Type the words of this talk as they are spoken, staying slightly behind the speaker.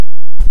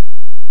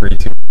3,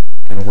 2,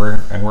 and we're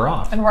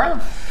off. And we're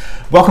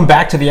off. Welcome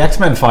back to the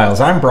X-Men Files.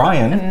 I'm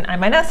Brian. And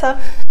I'm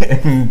Inessa.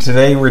 And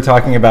today we're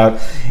talking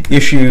about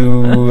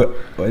issue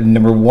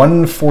number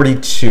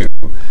 142.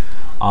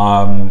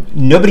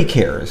 Nobody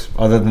cares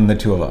other than the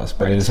two of us,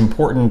 but It is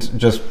important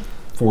just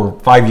for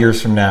 5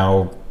 years from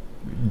now,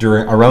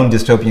 during our own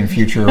dystopian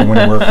future,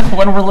 when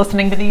we're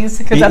listening to these,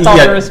 because that's all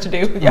there is to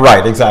do. Yeah.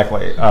 Right,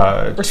 exactly.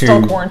 We're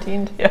still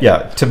quarantined.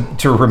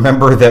 To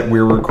remember that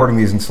we're recording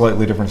these in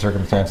slightly different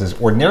circumstances.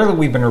 Ordinarily,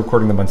 we've been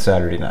recording them on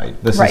Saturday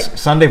night. This is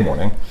Sunday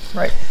morning.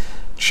 Right.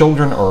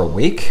 Children are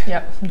awake.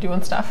 Yep,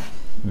 doing stuff.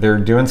 They're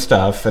doing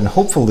stuff, and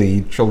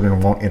hopefully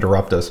children won't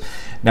interrupt us.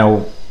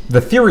 Now,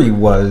 the theory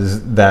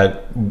was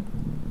that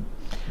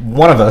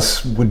one of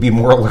us would be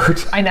more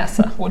alert.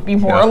 Inessa would be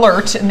more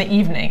alert in the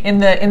evening, in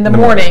the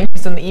morning,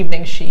 because in the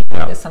evening she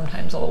is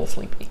sometimes a little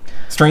sleepy.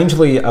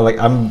 Strangely,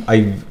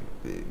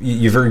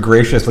 you very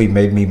graciously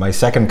made me my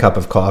second cup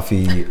of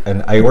coffee,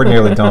 and I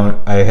ordinarily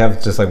don't. I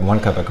have just like one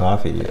cup of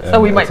coffee. So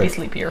we might be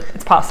sleepier.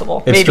 It's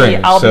possible. It's Maybe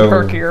strange. I'll be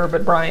perkier,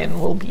 but Brian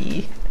will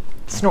be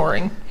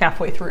snoring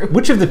halfway through.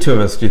 Which of the two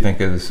of us do you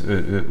think is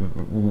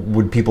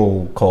would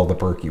people call the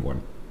perky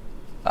one?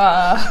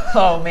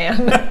 Oh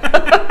man.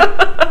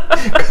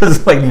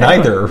 Because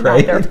neither,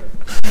 right? Neither.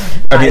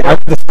 I mean, I'm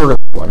the surly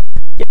one.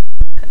 Yeah.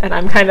 And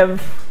I'm kind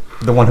of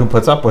the one who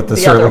puts up with the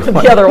surly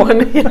one. The other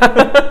one,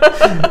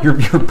 yeah.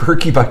 You're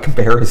perky by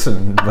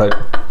comparison, but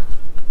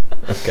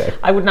okay.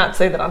 I would not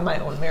say that on my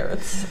own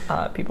merits.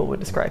 People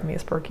would describe me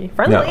as perky.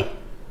 Friendly.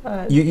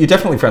 No. You're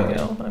definitely friendly.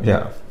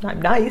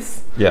 I'm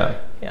nice. Yeah.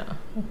 Yeah.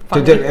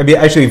 I mean,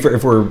 actually,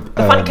 if we're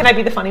can I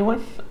be the funny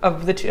one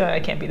of the two? I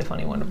can't be the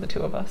funny one of the two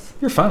of us.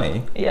 You're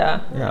funny.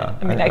 Yeah. Yeah.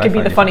 I mean, I could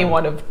be the funny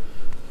one of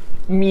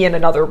me and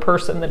another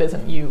person that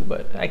isn't you,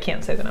 but I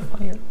can't say that I'm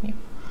funnier than you.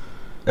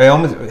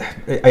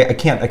 I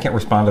can't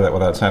respond to that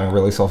without sounding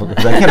really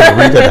because I can't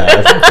agree to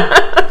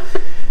that.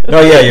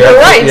 No, yeah, you're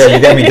right. Yeah, you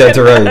got me dead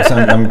to rights.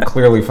 I'm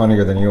clearly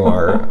funnier than you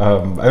are.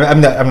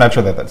 I'm not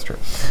sure that that's true.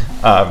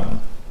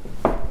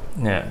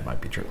 Yeah, it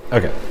might be true.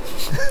 Okay.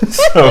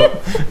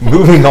 So,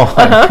 moving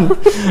on.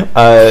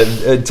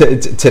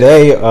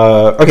 Today,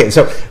 okay,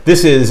 so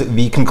this is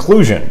the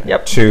conclusion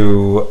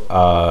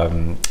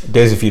to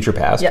Days of Future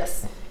Past.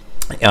 Yes.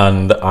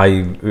 And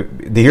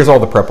here's all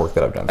the prep work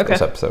that I've done for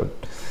this episode.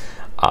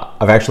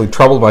 I've actually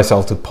troubled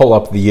myself to pull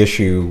up the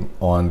issue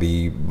on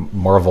the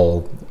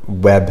Marvel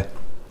web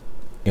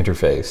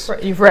interface.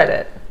 Right, you've read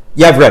it.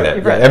 Yeah, I've read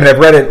it. I mean, I've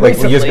read it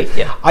recently, years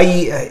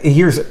ago.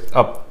 Here's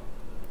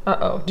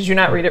Uh-oh. Did you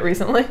not read it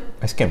recently?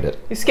 I skimmed it.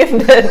 You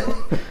skimmed it?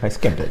 I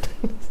skimmed it.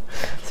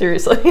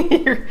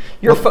 Seriously?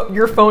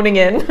 You're phoning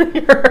in?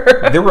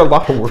 There were a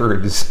lot of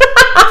words.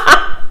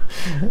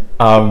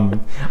 I mean,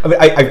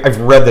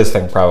 I've read this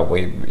thing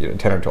probably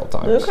 10 or 12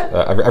 times. Okay.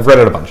 I've read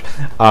it a bunch.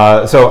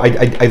 So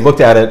I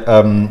looked at it.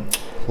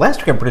 Last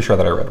week, I'm pretty sure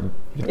that I read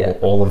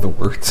all of the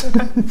words.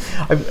 Okay.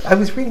 I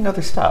was reading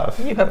other stuff.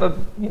 You have a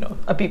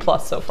B+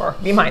 so far.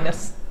 B-. Am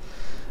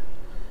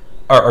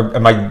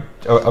I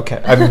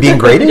okay? I'm being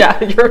graded.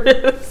 Yeah, you're B-.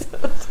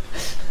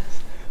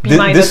 B-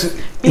 on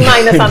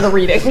the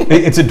reading.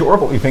 It's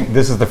adorable. You think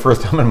this is the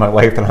first time in my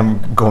life that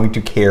I'm going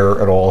to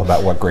care at all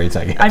about what grades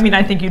I get. I mean,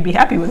 I think you'd be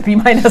happy with B-.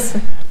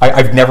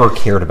 I've never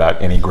cared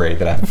about any grade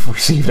that I've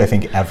received. I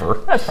think ever.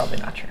 That's probably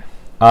not true.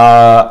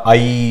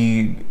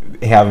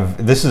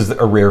 This is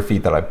a rare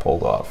feat that I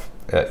pulled off.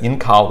 In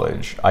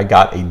college, I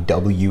got a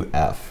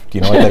WF. Do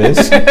you know what that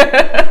is?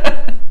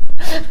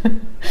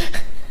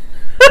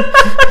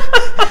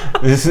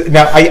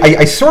 Now,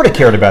 I sort of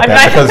cared about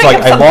that because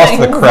I lost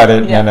the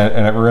credit and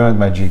it ruined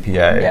my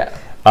GPA. Yeah.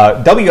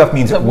 WF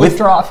means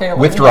withdraw failing.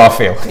 Withdraw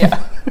failing.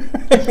 Yeah.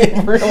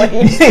 It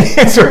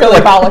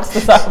really bollocks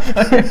this up.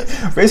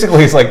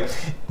 Basically, it's like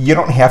you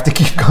don't have to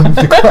keep coming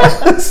to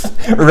class,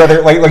 or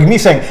rather, like me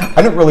saying,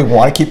 I don't really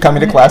want to keep coming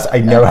to class. I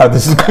know how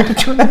this is going to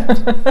turn out.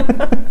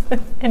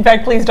 In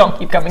fact, please don't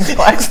keep coming to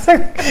class.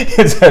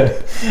 It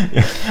said,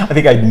 I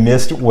think I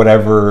missed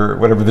whatever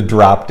the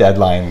drop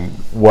deadline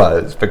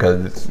was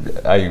because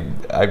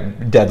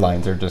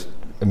deadlines are just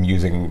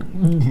amusing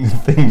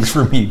things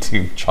for me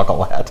to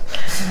chuckle at.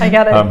 I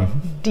got a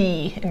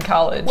D in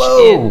college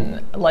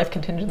in life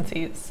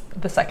contingencies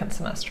the second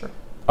semester.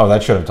 Oh,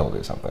 that should have told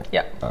you something.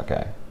 Yeah.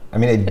 Okay. I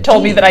mean, it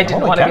told me that I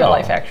didn't want to be a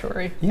life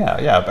actuary.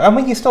 Yeah. But, I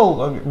mean, you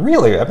still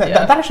really.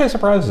 That actually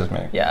surprises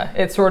me. Yeah,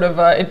 it sort of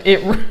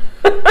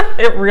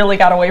it really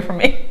got away from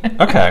me.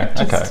 Okay.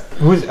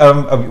 Who's we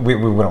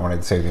don't want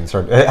to say the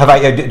instructor.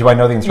 Do I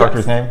know the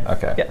instructor's name?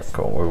 Okay. Yes.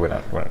 Cool. We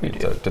don't need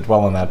to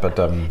dwell on that, but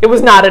it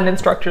was not an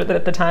instructor that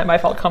at the time I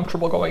felt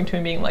comfortable going to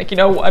and being like,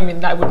 I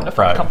mean, I wouldn't have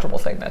felt comfortable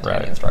saying that to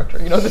any instructor.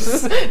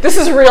 This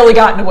has really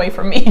gotten away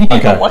from me.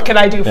 What can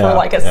I do for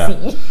a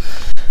C?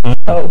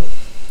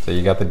 So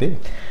you got the D.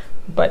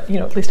 But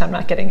at least I'm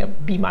not getting a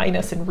B-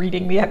 in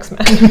reading the X-Men.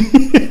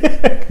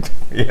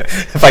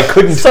 If I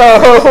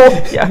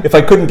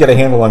couldn't, get a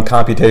handle on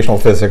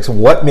computational physics,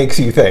 what makes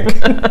you think?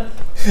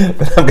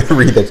 but I'm going to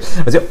read this.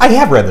 I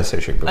have read this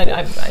issue before.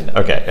 I know.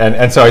 Okay,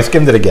 and so I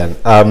skimmed it again.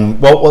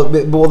 Well,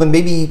 then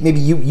maybe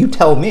you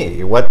tell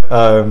me what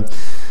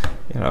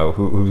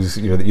who's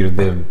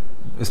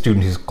the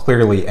student who's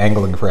clearly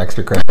angling for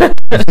extra credit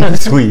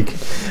this week.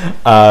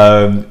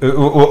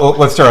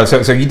 Let's start out.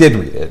 So you did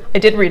read it. I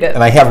did read it,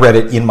 and I have read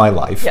it in my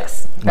life.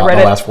 Yes, not I read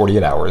the it last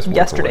 48 hours.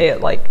 Yesterday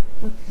at like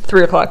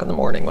 3:00 in the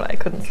morning when I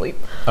couldn't sleep.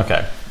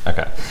 Okay.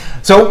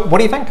 So what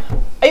do you think?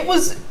 It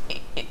was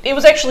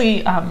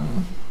actually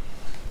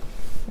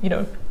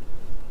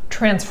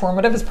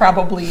transformative is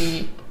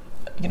probably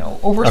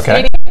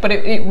overstating, but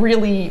it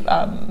really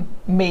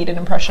made an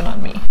impression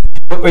on me.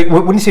 Wait,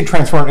 when you say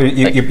transform,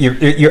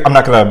 I'm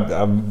not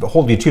going to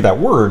hold you to that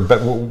word, but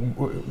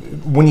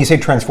when you say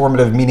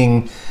transformative,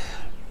 meaning,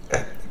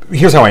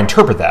 here's how I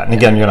interpret that. And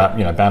again, you're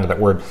not bound to that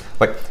word.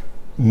 Like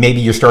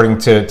maybe you're starting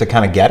to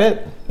kind of get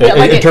it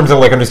in terms of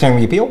like understanding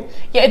the appeal.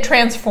 Yeah, it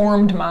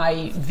transformed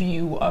my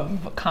view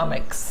of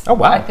comics. Oh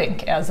wow! I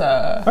think as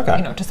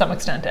to some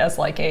extent as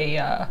like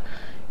a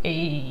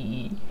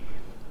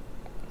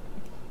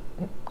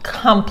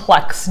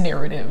complex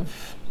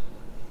narrative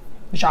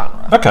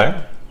genre.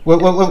 Okay. Well,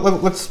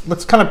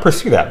 let's kind of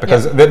pursue that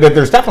because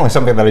there's definitely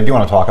something that I do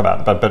want to talk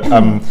about. But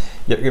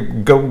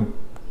go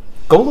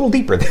a little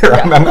deeper there.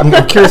 Yeah.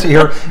 I'm curious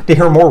to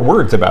hear more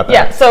words about that.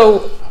 Yeah.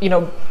 So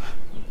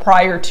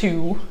prior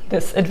to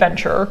this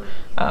adventure,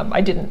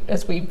 I didn't,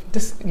 as we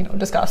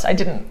discussed, I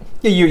didn't.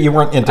 Yeah, you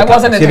weren't into. I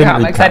wasn't into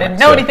comics. I didn't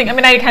know anything. I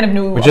mean, I kind of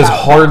knew, which is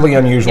hardly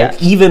unusual,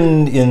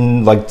 even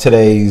in like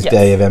today's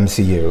day of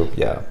MCU.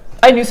 Yeah.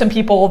 I knew some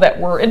people that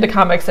were into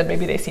comics, and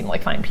maybe they seemed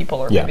like fine people,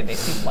 or maybe they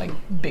seemed like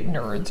big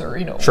nerds, or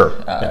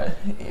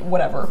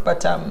whatever.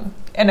 But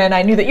and then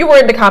I knew that you were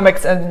into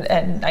comics,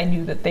 and I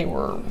knew that they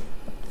were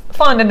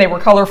fun and they were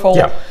colorful.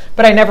 Yeah.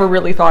 But I never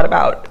really thought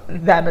about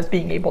them as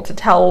being able to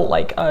tell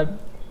like a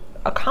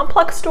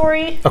complex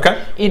story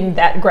in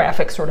that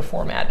graphic sort of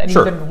format. And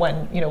even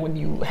when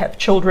you have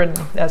children,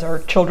 as our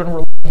children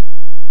were,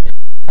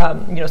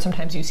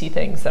 sometimes you see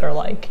things that are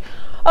like,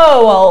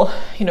 oh, well,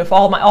 if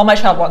all my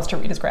child wants to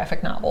read is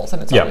graphic novels,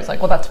 and it's always like,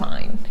 well, that's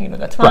fine,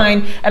 that's fine.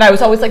 Right. And I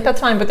was always like,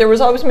 that's fine, but there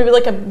was always maybe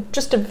like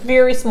just a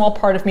very small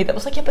part of me that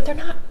was like, yeah, but they're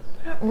not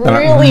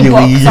really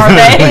books, are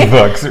they? Really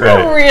books,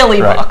 right? Not really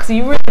books.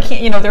 You really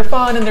can't, they're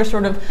fun and they're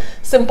sort of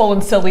simple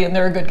and silly, and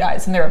there are good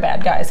guys and there are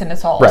bad guys, and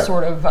it's all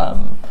sort of,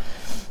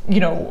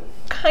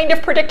 kind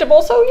of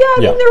predictable. So I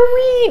mean, they're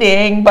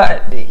reading,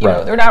 but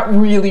they're not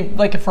really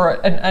like for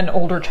an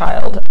older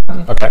child.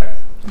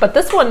 But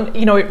this one,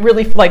 it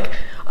really, like,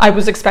 I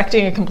was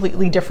expecting a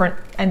completely different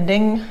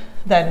ending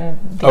than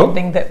the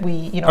ending that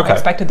we, I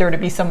expected there to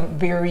be some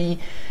very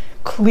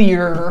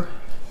clear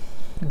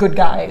good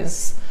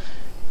guys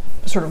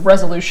sort of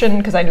resolution,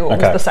 because I knew it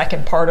was the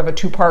second part of a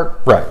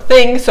two-part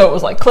thing, so it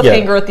was like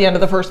cliffhanger at the end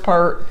of the first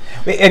part.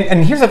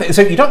 And here's the thing,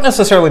 so you don't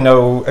necessarily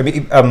know, I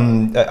mean,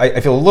 I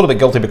feel a little bit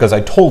guilty because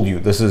I told you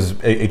this is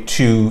a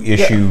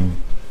two-issue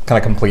kind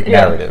of complete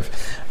narrative.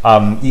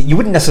 You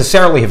wouldn't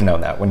necessarily have known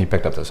that when you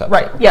picked up this episode.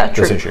 Right, yeah,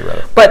 true. This issue,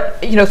 rather. But,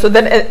 so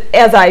then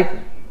as I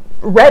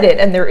read it,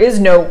 and there is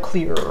no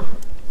clear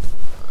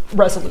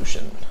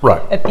resolution.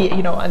 Right. At the,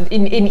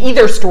 in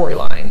either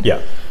storyline.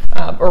 Yeah.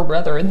 Or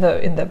rather, in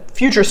the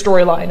future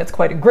storyline, it's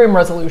quite a grim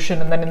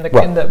resolution, and then in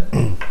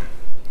the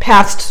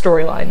past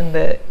storyline in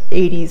the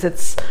 80s,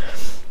 it's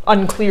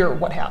unclear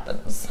what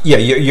happens. Yeah,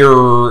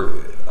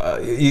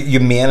 you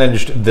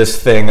managed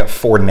this thing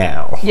for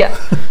now. Yeah.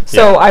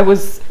 So I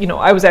was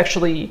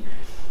actually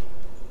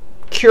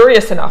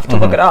curious enough to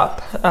look it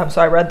up.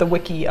 So I read the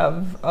wiki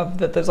of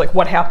that. There's like,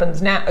 what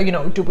happens now?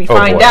 Do we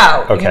find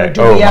out? Okay.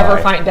 Do we ever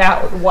find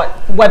out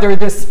whether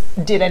this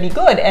did any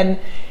good? And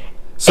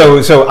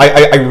so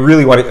I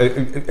really want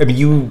to. I mean,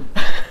 you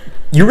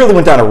really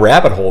went down a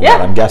rabbit hole. Yeah.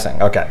 I'm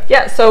guessing. Okay.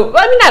 Yeah. So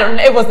I mean, I don't.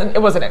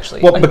 It wasn't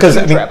actually. Well, because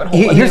a huge rabbit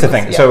hole. Here's the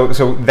thing. Yeah.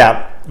 So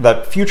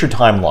that future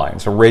timeline.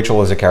 So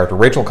Rachel is a character.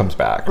 Rachel comes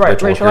back. Right.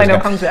 Rachel I know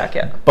comes back.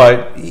 Yeah.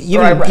 But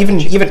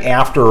even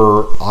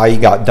after I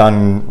got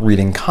done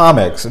reading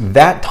comics,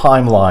 that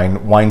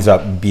timeline winds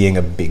up being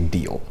a big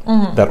deal.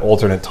 Mm-hmm. That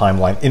alternate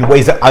timeline in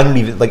ways that I don't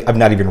even like. I've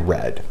not even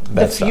read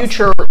that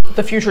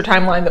the future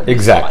timeline that we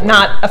saw,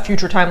 not a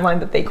future timeline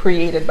that they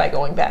created by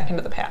going back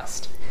into the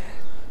past.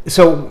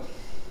 So.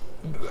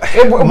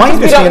 My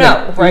understanding, we don't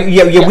know, right?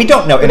 Yeah, we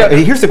don't know.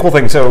 And here's the cool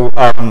thing. So,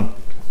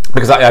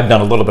 because I've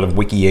done a little bit of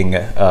wiki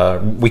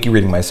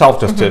reading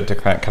myself, just to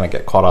kind of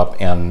get caught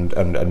up and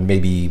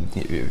maybe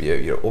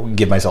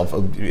give myself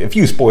a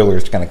few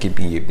spoilers to kind of keep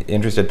me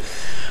interested.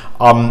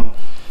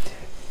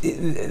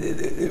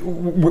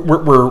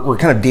 We're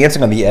kind of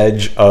dancing on the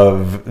edge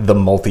of the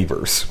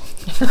multiverse.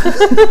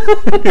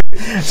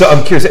 So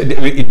I'm curious,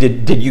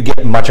 did you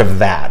get much of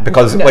that?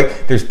 Because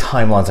like there's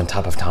timelines on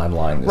top of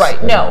timelines.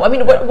 Right. No. I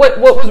mean, what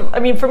was? I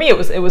mean, for me, it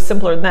was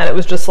simpler than that. It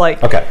was just like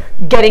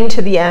getting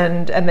to the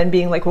end and then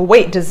being like, well,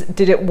 wait,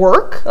 did it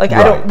work? Like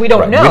we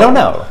don't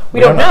know. We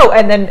don't know.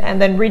 And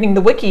then reading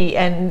the wiki,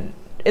 and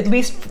at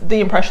least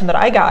the impression that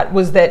I got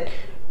was that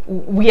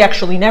we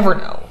actually never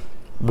know.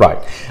 Right.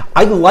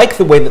 I like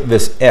the way that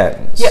this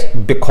ends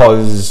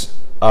because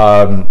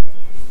my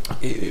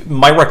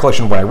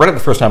recollection when I read it the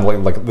first time,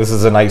 like this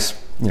is a nice,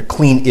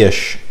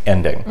 clean-ish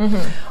ending.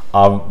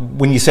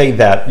 When you say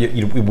that,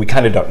 we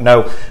kind of don't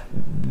know.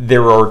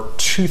 There are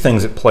two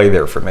things at play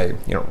there for me.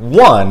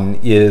 One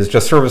is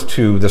just service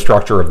to the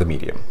structure of the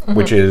medium,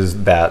 which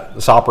is that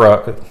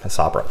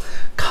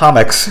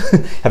comics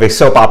have a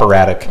soap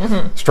operatic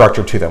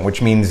structure to them,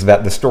 which means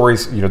that the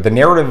stories, the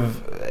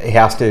narrative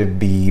has to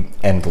be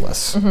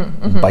endless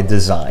by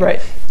design.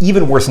 Right.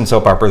 Even worse than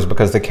soap operas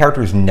because the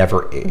characters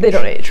never age. They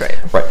don't age, right?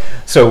 Right.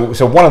 So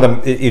one of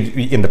them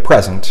in the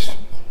present.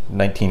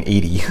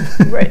 1980.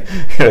 Right.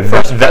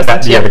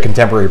 The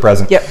contemporary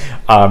present. Yep.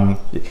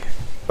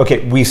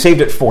 Okay, we saved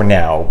it for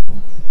now.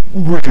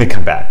 We're going to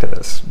come back to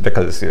this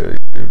because the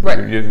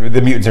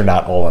mutants are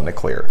not all in the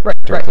clear.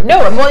 Right. No,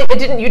 well,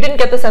 you didn't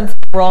get the sense that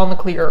we're all in the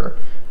clear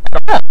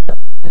at all.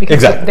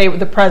 Because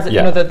the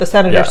president, the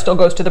senator still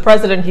goes to the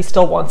president. He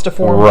still wants to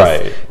form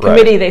this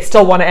committee. They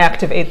still want to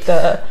activate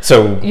the.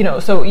 So you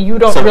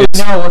don't really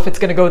know if it's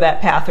going to go that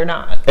path or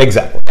not.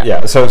 Exactly.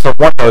 Yeah. So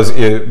one of those,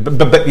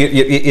 but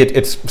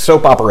it's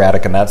soap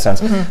operatic in that sense.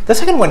 The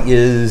second one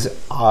is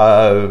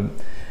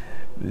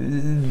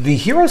the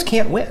heroes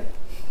can't win.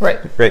 Right.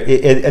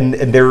 And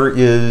there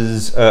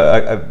is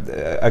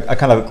a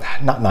kind of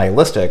not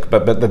nihilistic,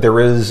 but there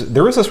is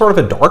a sort of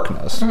a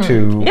darkness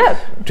to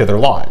their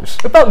lives.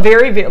 It felt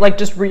very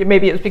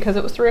maybe it was because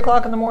it was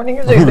 3:00 in the morning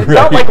or something. It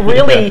felt like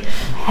really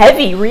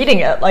heavy reading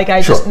it. Like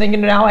I just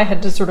now I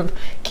had to sort of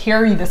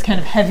carry this kind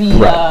of heavy.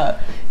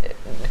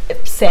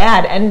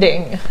 Sad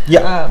ending.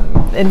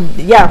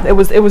 It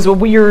was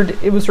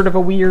sort of a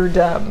weird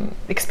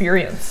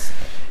experience.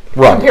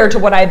 Right. Compared to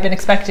what I had been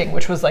expecting,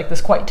 which was like this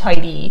quite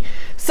tidy,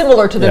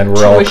 similar to the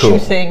 2-issue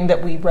thing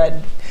that we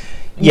read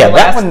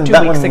last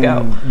 2 weeks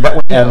ago. That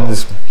one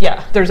ends.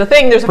 There's a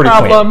thing, there's a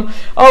problem. Clean.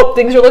 Oh,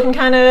 things are looking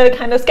kind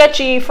of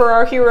sketchy for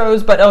our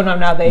heroes, but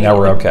now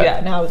we're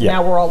okay.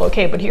 Now we're all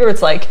okay. But here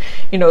it's like,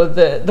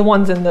 the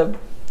ones in the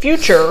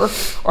future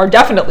are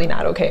definitely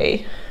not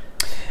okay.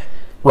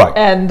 Right.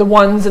 And the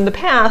ones in the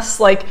past,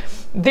 like,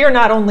 they're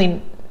not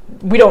only,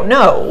 we don't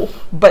know,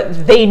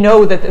 but they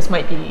know that this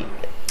might be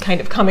kind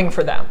of coming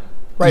for them,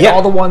 right?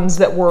 All the ones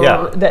that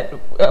were that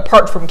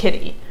apart from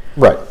Kitty,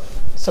 right?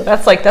 So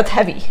that's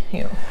heavy,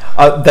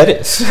 That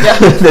is,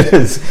 that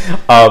is.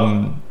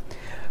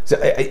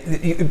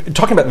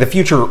 Talking about the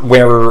future,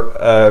 where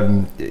I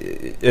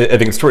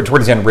think it's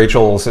towards the end,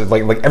 Rachel says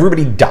like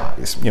everybody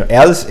dies,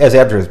 as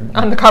Abdra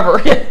on the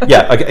cover.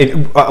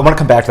 I want to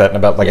come back to that in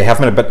about a half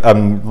minute, but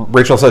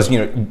Rachel says,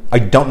 I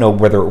don't know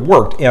whether it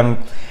worked, and.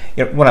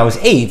 When I was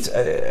 8,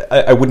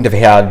 I wouldn't have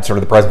had sort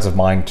of the presence of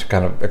mind to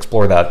kind of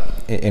explore that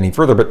any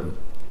further. But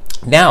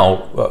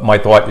now my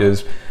thought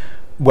is,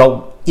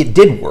 well, it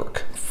did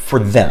work for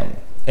them,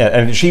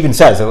 and she even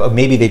says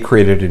maybe they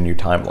created a new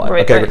timeline.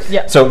 Right. Okay,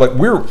 yeah. So like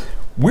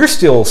we're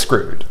still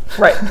screwed.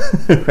 Right.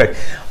 Right.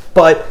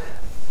 But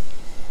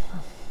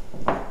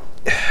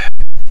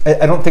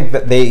I don't think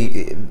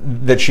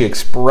that she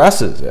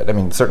expresses it. I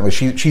mean, certainly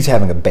she's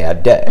having a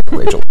bad day,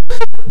 Rachel.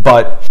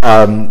 But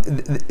I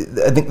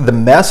think the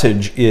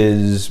message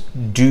is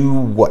do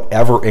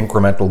whatever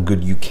incremental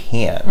good you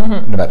can,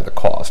 no matter the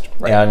cost.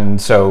 Right. And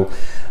so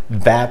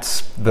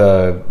that's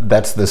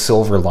the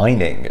silver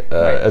lining,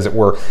 as it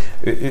were.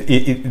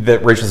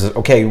 That Rachel says,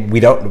 okay, we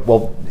don't.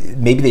 Well,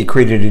 maybe they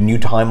created a new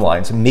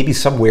timeline, so maybe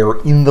somewhere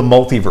in the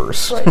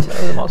multiverse,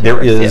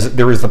 there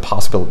is the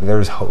possibility.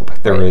 There is hope.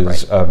 There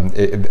is, and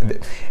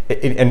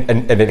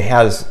it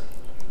has.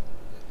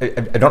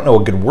 I don't know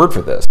a good word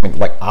for this. I mean,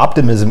 like,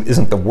 optimism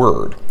isn't the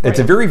word. It's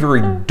a very, very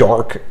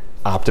dark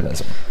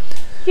optimism.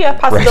 Yeah,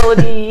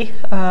 possibility.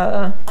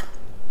 Right.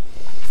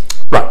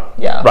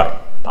 Yeah. Right.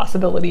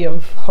 Possibility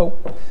of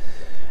hope.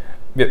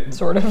 Yeah.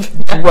 Sort of.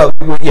 Well,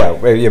 yeah.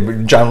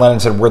 John Lennon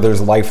said, "Where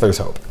there's life, there's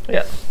hope."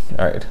 Yeah.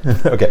 All right.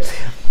 Okay.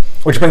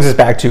 Which brings us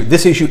back to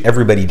this issue.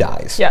 Everybody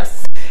dies.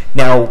 Yes.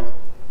 Now,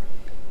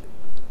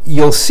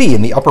 you'll see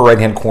in the upper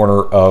right-hand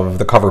corner of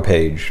the cover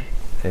page.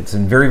 It's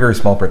in very, very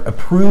small print.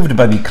 Approved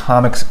by the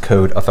Comics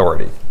Code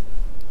Authority.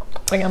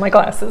 I got my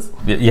glasses.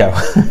 Yeah.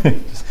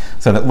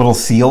 So that little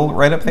seal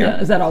right up there.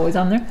 Yeah. Is that always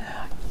on there?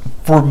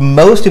 For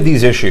most of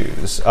these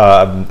issues,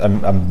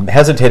 I'm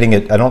hesitating.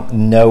 I don't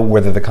know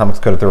whether the Comics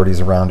Code Authority is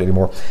around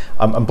anymore.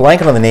 I'm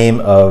blanking on the name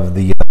of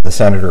the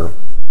senator.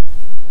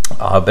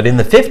 But in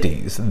the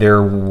 50s,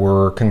 there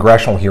were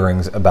congressional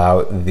hearings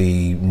about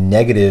the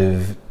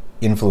negative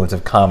influence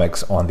of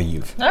comics on the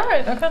youth. All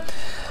right. Okay.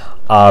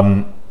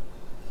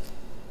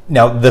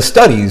 Now, the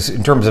studies,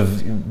 in terms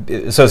of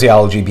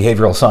sociology,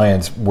 behavioral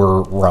science,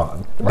 were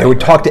wrong. They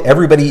would talk to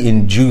everybody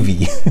in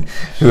juvie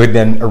who had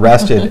been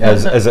arrested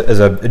as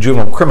a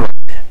juvenile criminal,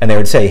 and they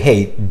would say,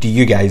 hey, do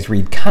you guys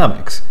read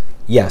comics?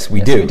 Yes,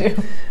 we do.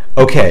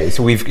 Okay,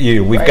 so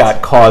we've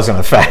got cause and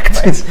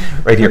effect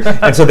right here.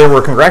 And so there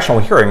were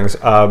congressional hearings,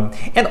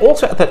 and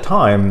also at that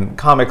time,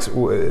 comics,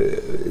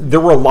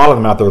 there were a lot of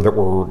them out there that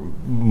were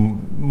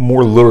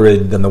more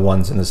lurid than the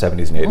ones in the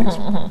 70s and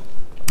 80s.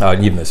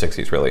 even the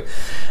 60s, really.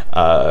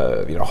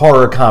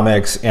 Horror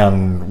comics,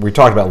 and we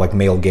talked about like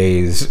male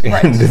gaze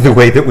and the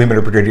way that women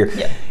are portrayed here.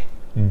 Yeah.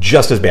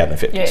 Just as bad in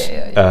the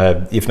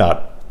 50s, if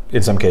not,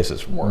 in some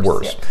cases,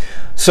 worse. Yeah.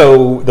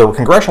 So there were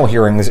congressional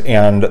hearings,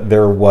 and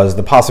there was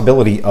the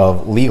possibility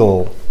of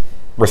legal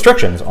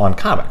restrictions on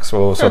comics.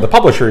 So the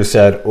publishers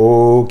said,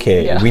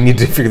 okay, we need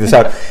to figure this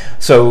out.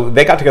 So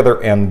they got together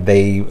and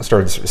they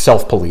started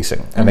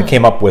self-policing, and they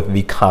came up with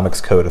the Comics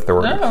Code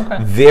Authority. Oh,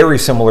 okay. Very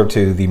similar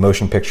to the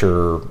motion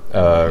picture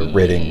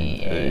rating.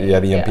 The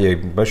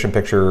MPA motion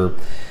picture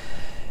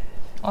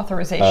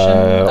authorization.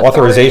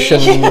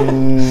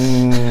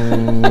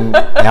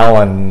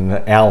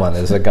 Alan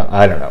is a guy.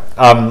 I don't know.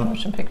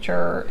 Motion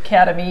Picture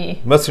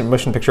Academy.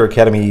 Motion Picture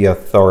Academy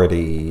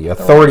Authority of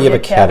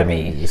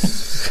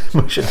Academies.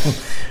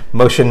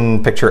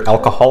 Motion Picture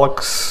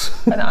Alcoholics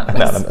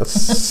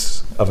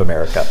Anonymous of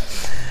America.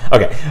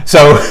 Okay,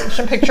 so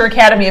Motion Picture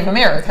Academy of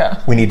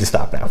America. We need to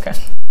stop now. Okay.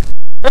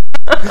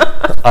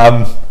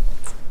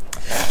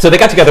 So they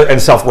got together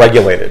and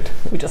self-regulated.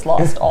 We just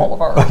lost all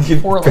of our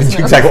 4 listeners.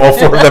 Exactly, all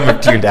 4 of them have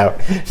tuned out.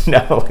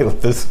 No,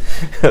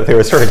 they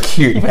were sort of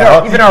cute. Even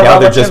our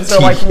relatives are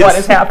like, what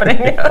is happening?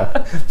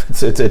 Yeah.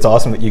 It's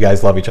awesome that you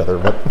guys love each other,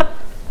 but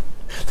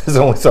there's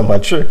only so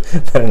much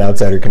that an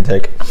outsider can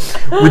take.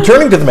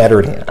 Returning to the matter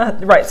at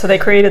hand. Right, so they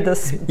created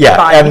this.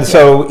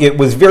 So it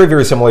was very,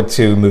 very similar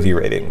to movie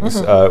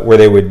ratings, where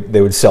they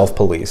would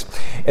self-police.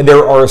 And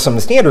there are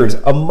some standards,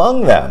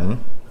 among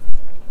them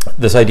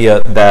this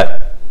idea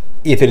that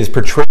if it is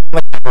portrayed on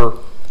the cover,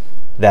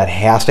 that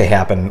has to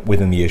happen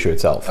within the issue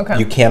itself. Okay.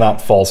 You cannot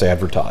false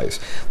advertise.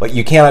 Like,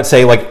 you cannot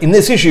say, like, in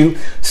this issue,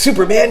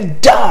 Superman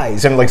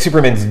dies, and like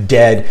Superman's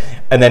dead,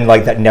 and then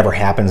like that never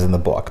happens in the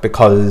book,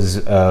 because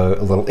a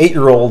little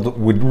 8-year-old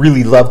would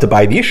really love to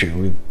buy the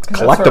issue.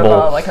 Collectible. Sort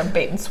of like a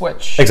bait and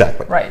switch.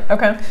 Exactly. Right.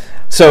 Okay.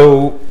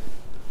 So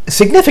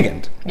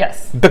significant.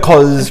 Yes.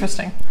 Because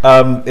interesting.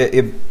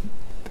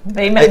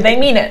 They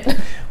mean it.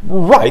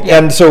 Right. Yeah.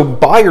 And so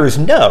buyers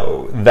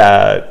know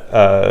that,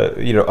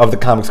 of the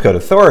Comics Code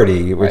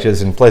Authority, which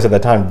is in place at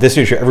that time, this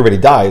issue, everybody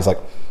dies. Like,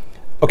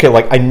 okay,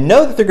 like, I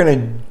know that they're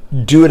going to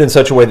do it in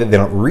such a way that they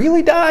don't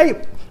really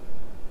die,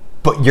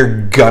 but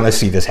you're going to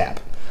see this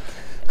happen.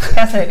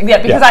 Fascinating.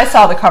 Yeah, because I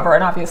saw the cover,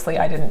 and obviously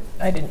I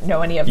didn't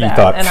know any of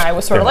that. And I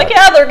was sort of like,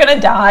 they're going to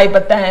die,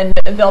 but then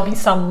there'll be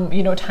some,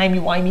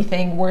 timey-wimey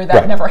thing where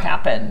that never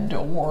happened,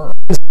 or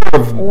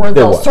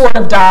they'll sort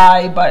of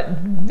die, but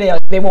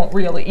they won't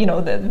really,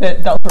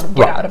 they'll sort of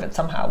get out of it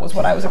somehow, was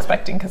what I was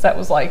expecting, because that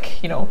was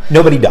like,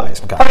 nobody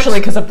dies. Partially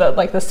because of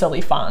the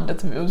silly font.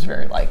 It was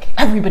very like,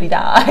 everybody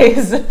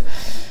dies.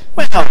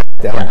 Well,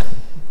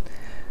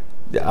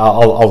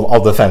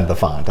 I'll defend the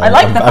font. I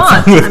like the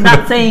font. I'm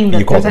not saying that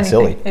you call it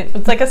silly.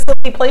 It's like a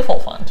silly, playful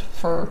font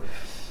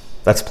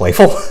That's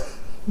playful?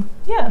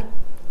 Yeah.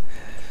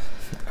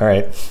 All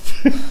right.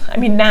 I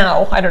mean,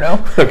 now, I don't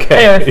know.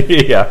 Okay.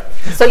 Anyway. Yeah.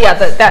 So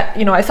that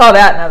I saw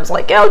that and I was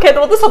like, yeah, okay,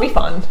 well, this will be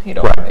fun.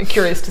 I'm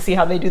curious to see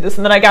how they do this.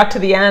 And then I got to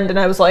the end and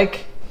I was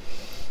like,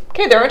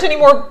 okay, there aren't any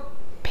more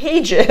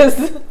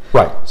pages.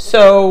 Right.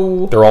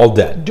 So they're all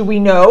dead. Do we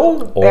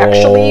know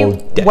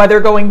whether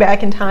going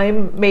back in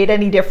time made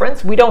any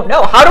difference? We don't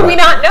know. How do we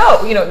not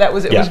know? It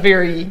was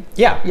very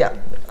yeah.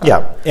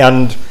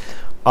 And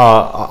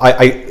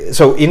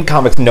so in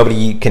comics,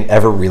 nobody can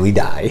ever really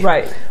die.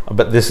 Right.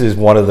 But this is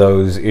one of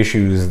those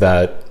issues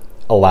that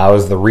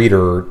allows the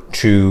reader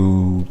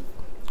to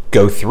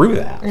go through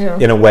that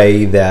in a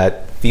way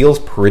that feels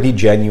pretty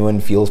genuine,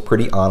 feels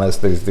pretty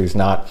honest. There's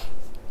not.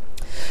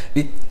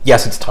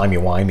 Yes, it's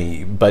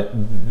timey-wimey, but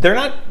they're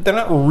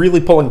not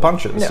really pulling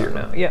punches here.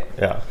 No,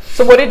 yeah.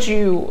 So what did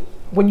you,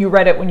 when you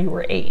read it when you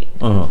were 8,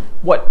 how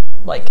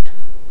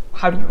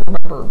do you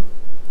remember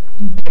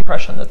the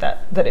impression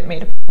that it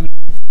made upon you?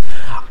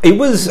 It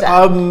was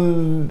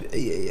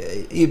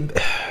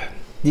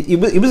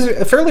it was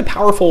a fairly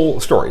powerful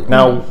story.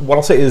 Now, what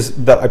I'll say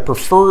is that I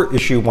prefer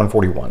issue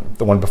 141,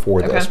 the one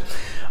before this.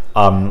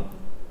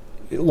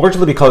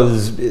 Largely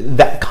because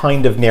that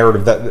kind of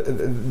narrative,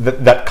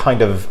 that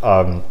kind of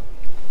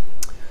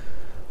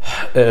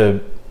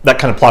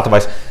plot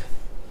device,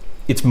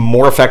 it's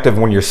more effective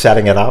when you're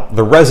setting it up.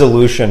 The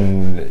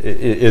resolution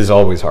is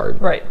always hard.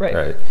 Right.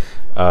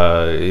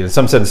 In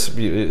some sense,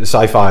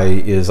 sci-fi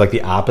is like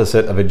the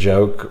opposite of a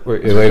joke.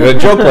 A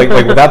joke like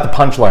without the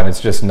punchline, it's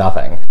just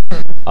nothing.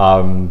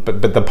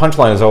 But the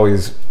punchline is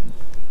always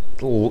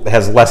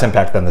has less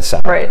impact than the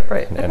setup.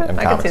 Right. And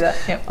I can see that.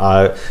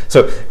 Yeah.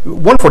 So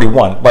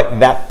 141, like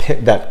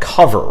that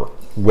cover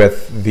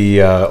with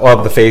the all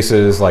of the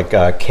faces like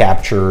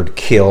captured,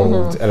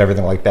 killed, and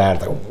everything like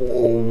that. Like,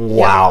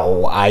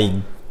 wow,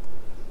 I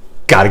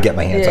got to get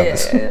my hands on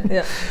this.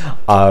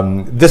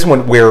 This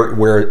one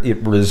where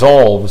it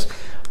resolves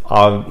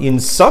in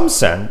some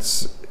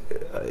sense,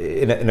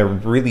 in a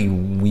really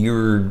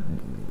weird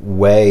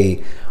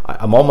way.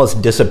 I'm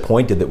almost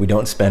disappointed that we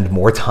don't spend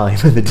more time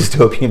in the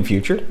dystopian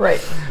future. Right.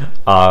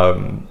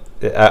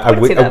 I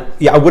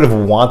would have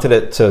wanted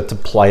it to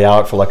play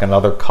out for like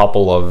another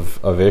couple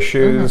of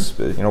issues,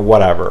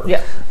 whatever.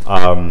 Yeah.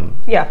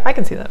 I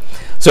can see that.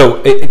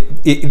 So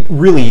it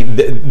really,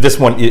 this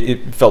one,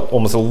 it felt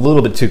almost a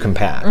little bit too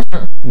compact.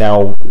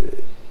 Now,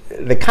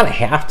 they kind of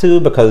have to,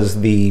 because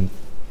the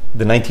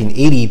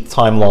 1980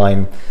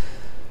 timeline,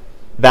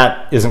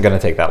 that isn't going to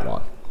take that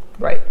long.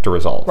 Right. To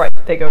resolve. Right.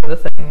 They go to the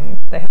thing,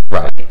 they have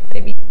to fight,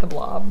 they meet the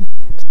blob,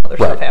 some other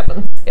stuff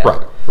happens. Yeah.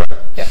 Right.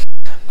 Yeah.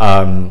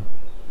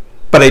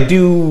 But I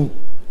do...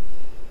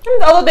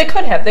 although they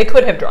could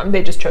have drawn,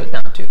 they just chose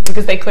not to,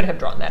 because they could have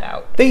drawn that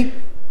out.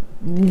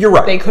 You're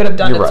right. They could have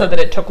done it so that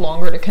it took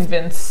longer to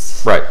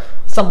convince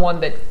someone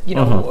that,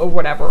 or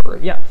whatever.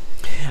 Yeah.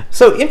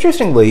 So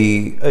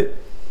interestingly,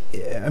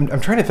 I'm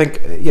trying to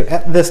think,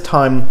 at this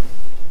time,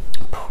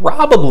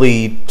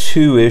 probably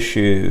 2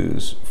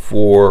 issues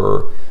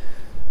for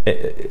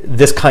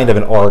this kind of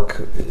an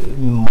arc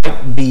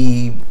might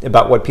be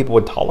about what people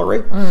would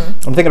tolerate. I'm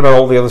thinking about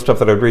all the other stuff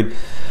that I'd read.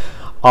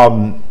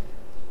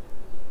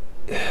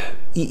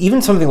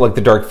 Even something like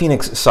the Dark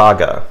Phoenix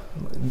saga,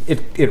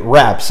 it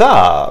wraps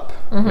up.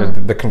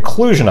 The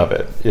conclusion of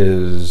it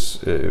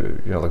is,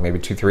 like maybe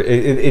 2, 3.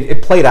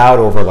 It played out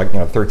over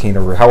 13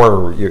 or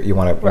however you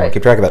want to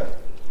keep track of that.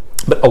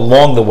 But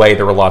along the way,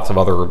 there were lots of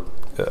other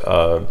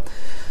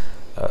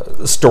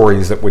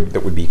stories that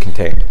would be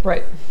contained.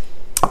 Right.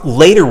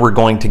 Later, we're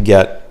going to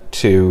get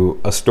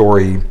to a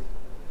story.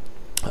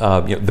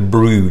 The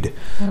Brood.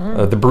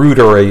 The Brood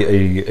are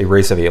a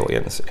race of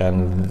aliens,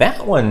 and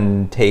that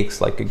one takes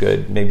a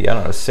good, maybe,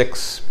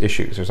 6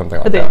 issues or something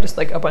like that. Are they just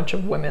a bunch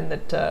of women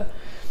that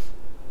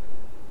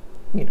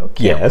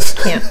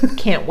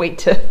can't wait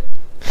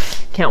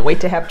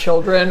to have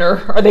children,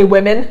 or are they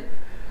women?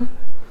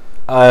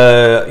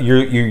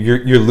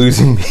 You're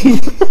losing me.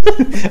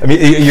 I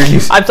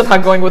mean, I'm somehow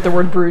going with the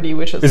word broody,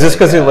 which is. Is this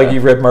because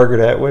you've read Margaret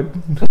Atwood?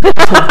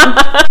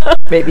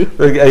 Maybe.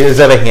 Is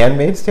that a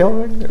Handmaid's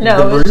Tale thing?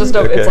 No, it's just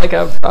it's like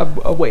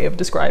a way of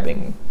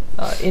describing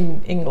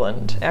in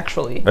England,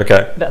 actually.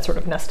 Okay. That sort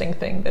of nesting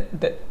thing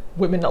that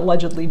women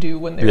allegedly do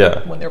when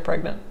they're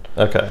pregnant.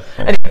 Okay.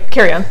 Anyway,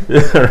 carry on.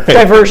 Right.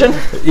 Diversion.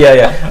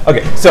 Yeah.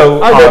 Okay.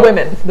 So are they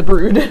women? The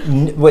Brood.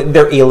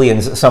 They're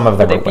aliens. Some of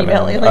them are women.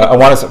 Female aliens? I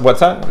want to.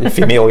 What's that?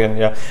 Female alien.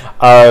 Yeah.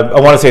 I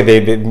want to say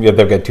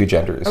they've got 2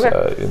 genders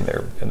in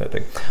their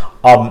thing.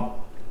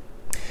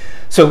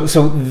 So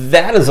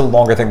that is a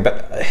longer thing,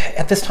 but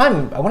at this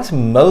time, I want to say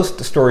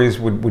most stories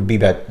would be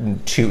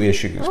about 2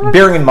 issues,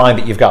 bearing in mind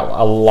that you've got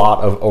a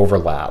lot of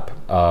overlap,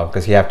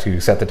 because you have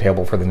to set the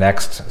table for the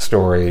next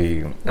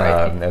story,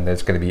 and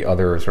there's going to be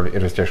other sort of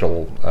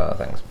interstitial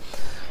things.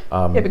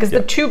 Because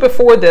the 2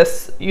 before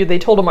this, they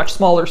told a much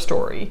smaller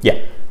story. Yeah.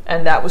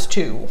 And that was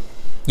 2.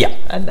 Yeah.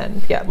 And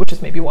then, which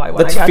is maybe why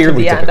when I got to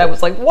the end, I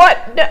was like,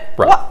 what? No,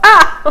 right. What?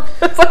 Ah!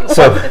 It's like,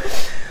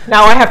 what?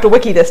 Now I have to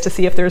wiki this to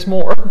see if there's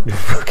more.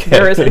 Okay.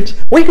 There isn't.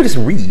 Well, you could just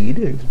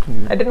read.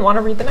 I didn't want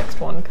to read the next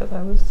one because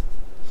I was...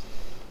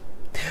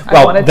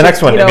 Well, the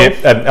next one, I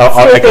can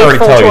already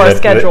tell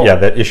you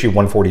that issue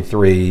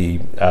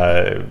 143,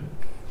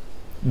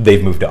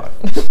 they've moved on.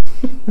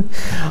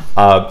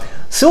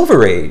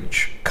 Silver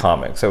Age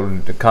comics, so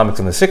the comics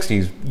in the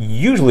 60s,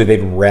 usually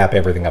they'd wrap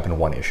everything up in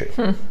 1 issue.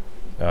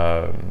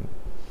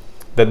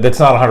 That's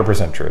not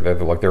 100% true. There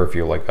are a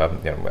few,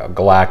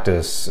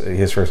 Galactus,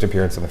 his first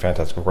appearance in the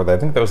Fantastic Four. I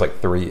think that was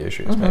 3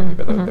 issues, maybe,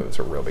 but that was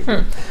a real big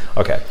deal.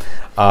 Okay.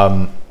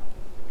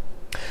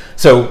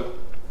 So,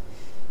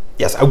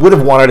 yes, I would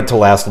have wanted it to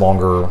last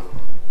longer.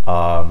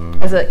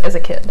 As a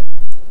kid.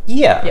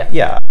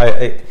 Yeah.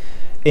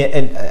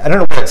 And I don't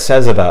know what it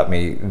says about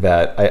me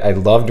that I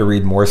love to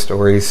read more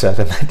stories set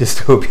in that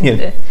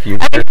dystopian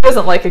future. I think it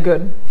wasn't a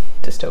good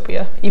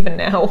dystopia, even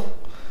now.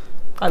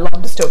 I love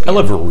dystopia. I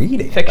love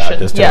reading fiction. About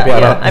dystopia.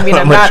 Yeah.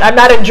 I'm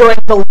not enjoying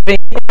the living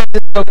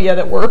dystopia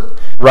that we're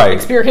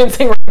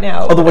experiencing right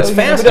now. Although what's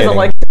fascinating, who doesn't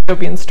like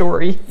dystopian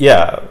story?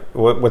 Yeah,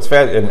 what's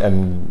fascinating,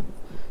 and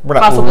we're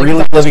not possibly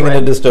really living in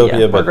a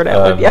dystopia,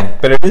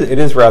 but it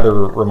is rather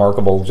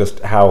remarkable just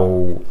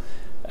how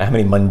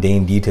many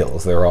mundane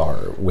details there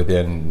are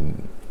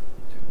within,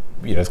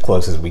 as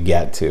close as we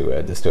get to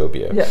a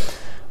dystopia. Yeah.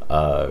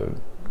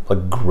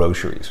 Like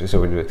groceries. So,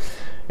 what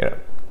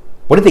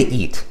do they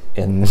eat?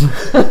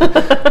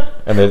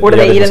 What do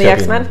they eat in the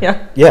X-Men?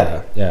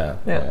 Yeah.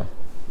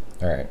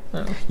 All right.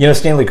 Oh.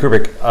 Stanley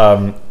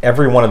Kubrick,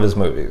 every one of his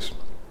movies,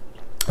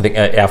 I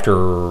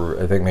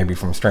think maybe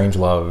from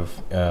Strangelove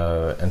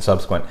and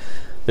subsequent,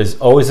 there's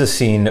always a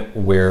scene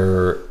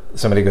where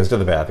somebody goes to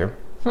the bathroom,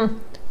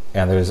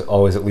 and there's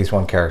always at least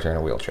one character in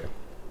a wheelchair.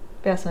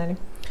 Fascinating.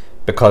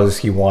 Because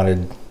he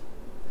wanted...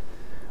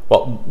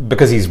 Well,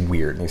 because he's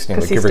weird and he's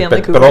Stanley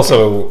Kubrick, but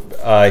also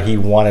he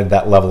wanted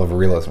that level of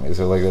realism.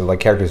 So like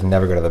characters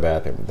never go to the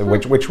bathroom,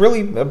 which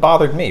really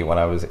bothered me when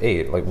I was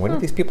 8. When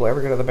did these people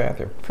ever go to the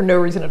bathroom? For no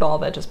reason at all.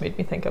 That just made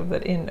me think of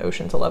that in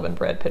Ocean's 11,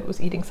 Brad Pitt was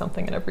eating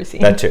something in every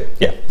scene. That too,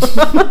 yeah.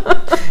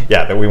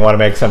 Yeah, that we want to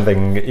make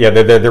something. Yeah,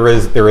 there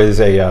is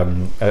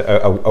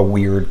a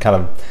weird kind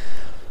of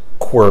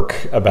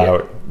quirk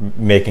about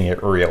making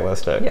it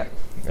realistic. Yeah.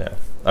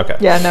 Yeah. Okay.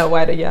 Yeah. No.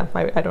 I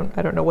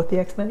don't know what the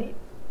X-Men eat.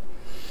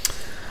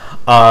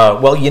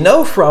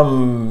 Well,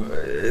 from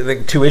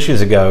like 2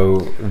 issues ago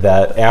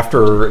that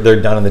after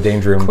they're done in the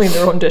Danger Room, clean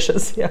their own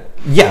dishes. Yeah.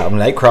 Yeah,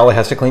 Nightcrawler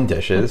has to clean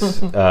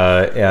dishes,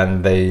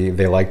 and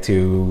they like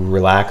to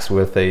relax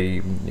with a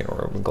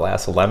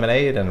glass of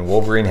lemonade, and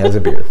Wolverine has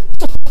a beer.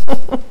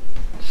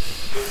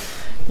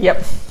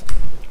 Yep.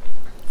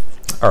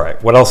 All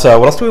right. What else?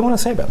 What else do we want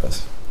to say about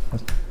this?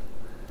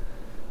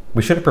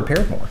 We should have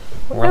prepared more.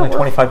 We're only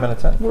 25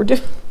 minutes in.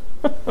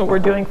 We're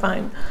doing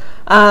fine.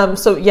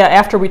 So yeah,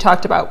 after we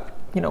talked about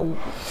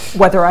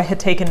whether I had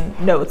taken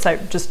notes, I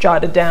just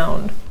jotted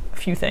down a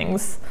few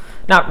things.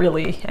 Not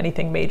really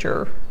anything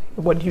major.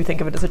 What did you think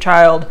of it as a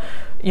child?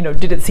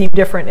 Did it seem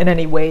different in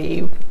any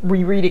way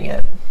rereading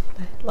it,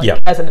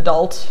 as an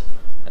adult?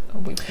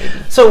 Maybe.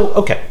 So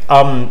okay.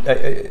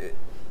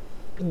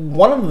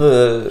 One of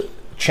the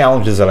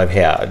challenges that I've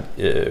had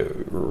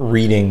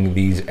reading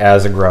these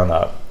as a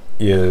grown-up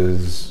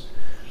is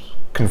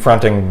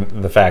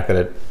confronting the fact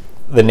that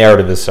the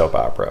narrative is soap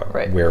opera,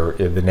 right, where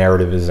the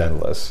narrative is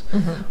endless.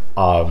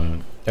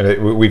 And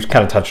we've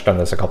kind of touched on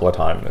this a couple of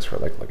times, for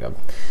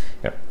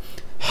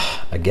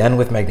again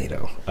with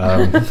Magneto.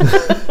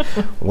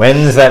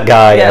 When's that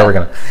guy ever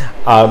gonna?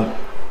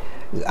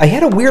 I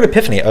had a weird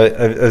epiphany.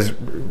 I was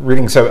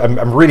reading, so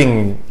I'm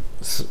reading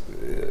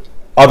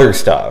other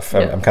stuff.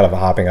 I'm kind of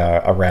hopping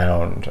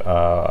around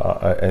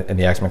in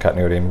the X-Men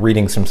continuity and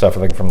reading some stuff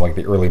from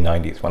the early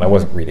 90s when I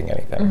wasn't reading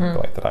anything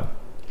at the time.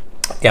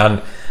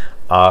 And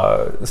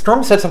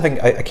Storm said something,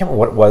 I can't remember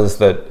what it was,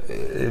 the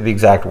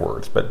exact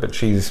words, but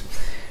she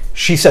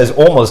says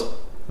almost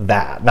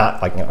that,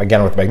 not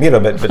again with Magneto,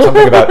 but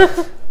something about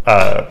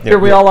here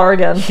we all are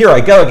again. Here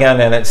I go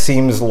again, and it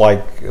seems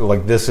like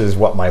this is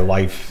what my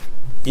life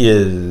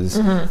is,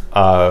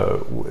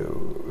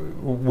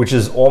 which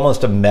is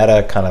almost a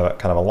meta kind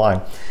of a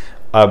line.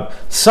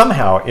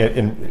 Somehow,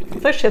 I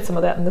thought she had some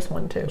of that in this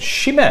one too.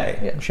 She may.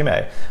 Yeah. She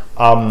may.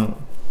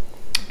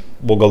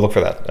 We'll go look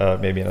for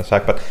that maybe in a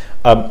sec, but.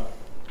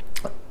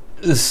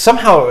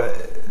 Somehow,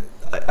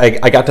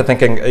 I got to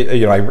thinking.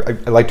 I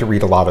like to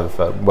read a lot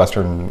of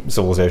Western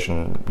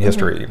civilization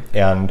history,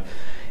 and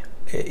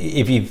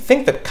if you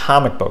think that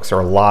comic books are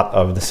a lot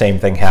of the same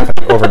thing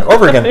happening over and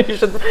over again,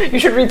 you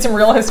should read some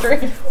real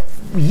history.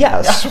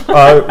 Yes,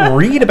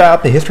 read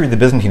about the history of the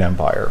Byzantine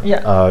Empire.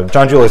 Yeah.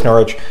 John Julius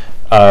Norwich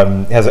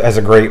has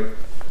a great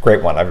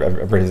one.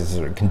 I've read his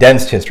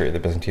condensed history of the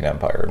Byzantine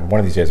Empire, and one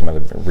of these days I'm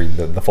going to read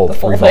the full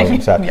 3-volume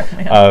set.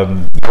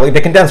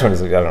 The condensed one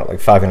is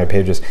 500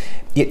 pages.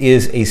 It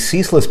is a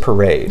ceaseless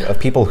parade of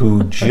people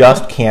who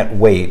just can't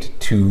wait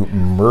to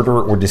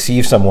murder or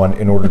deceive someone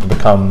in order to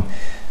become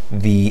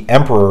the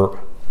emperor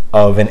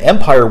of an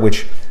empire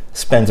which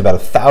spends about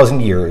 1,000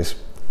 years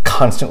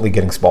constantly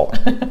getting smaller.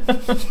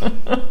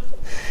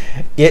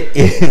 It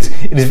is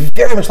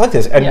very much like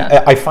this, and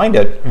I find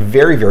it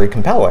very, very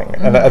compelling.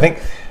 And I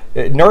think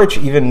Norwich,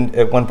 even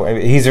at one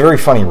point, he's a very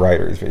funny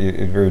writer. He's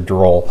very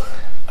droll,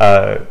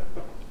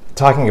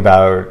 talking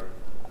about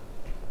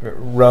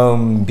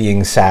Rome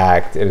being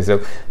sacked.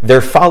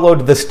 There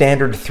followed the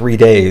standard 3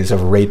 days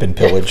of rape and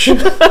pillage,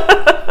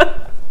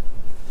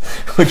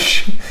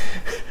 which,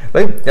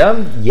 we're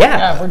doing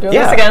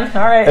this again.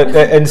 All right.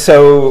 And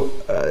so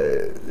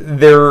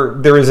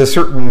there is a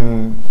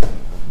certain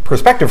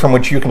perspective from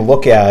which you can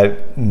look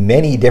at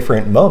many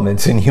different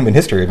moments in human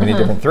history, many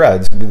different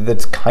threads,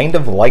 that's kind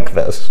of like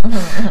this,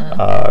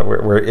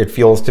 where it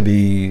feels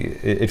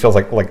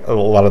like a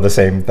lot of the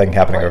same thing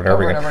happening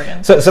over and over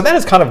again. So that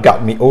has kind of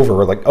gotten me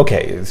over,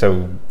 okay,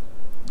 so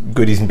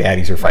goodies and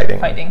baddies are fighting.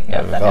 That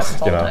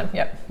happens all the time.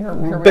 Yep, here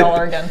we all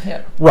are again.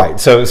 Yep. Right.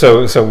 So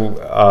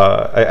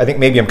I think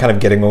maybe I'm kind of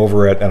getting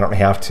over it. I don't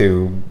have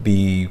to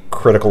be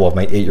critical of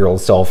my 8-year-old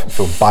self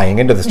for buying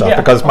into the stuff,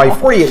 because my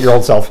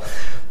 48-year-old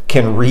self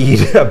can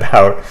read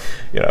about,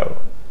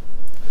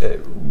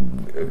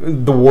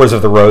 the Wars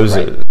of the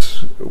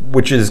Roses,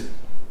 which is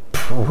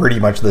pretty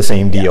much the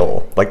same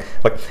deal. Like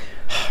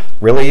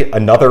really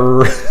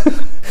another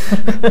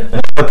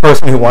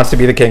person who wants to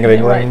be the King of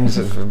England.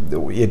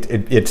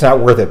 Right. It's not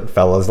worth it,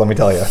 fellas. Let me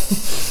tell you.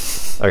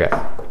 Okay.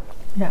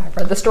 Yeah, I've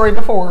read the story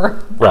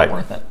before. Not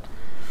worth it.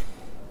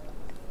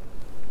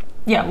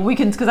 Yeah, we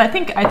can, because I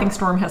think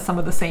Storm has some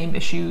of the same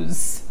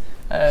issues.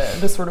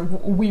 The sort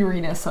of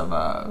weariness of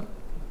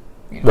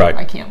right.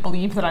 I can't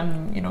believe that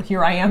I'm,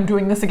 here I am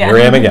doing this again. Here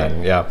I am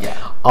again, yeah.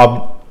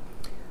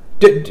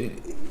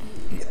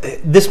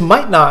 This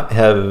might not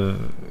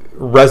have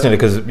resonated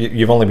because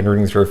you've only been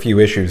reading this for a few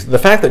issues. The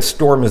fact that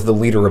Storm is the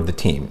leader of the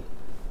team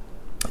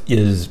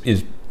is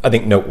I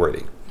think,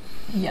 noteworthy.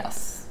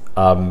 Yes.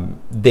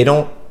 They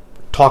don't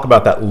talk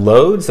about that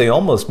loads. They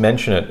almost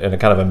mention it in a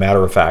kind of a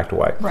matter-of-fact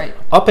way. Right.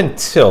 Up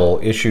until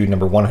issue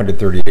number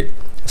 138,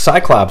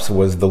 Cyclops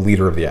was the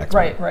leader of the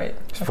X-Men. Right.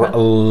 For a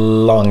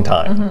long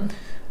time.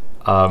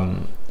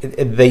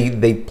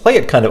 They play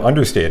it kind of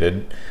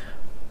understated,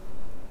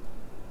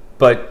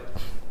 but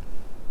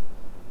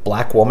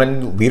black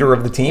woman leader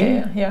of the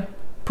team? Yeah.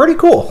 Pretty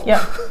cool.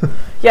 Yeah.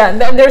 Yeah,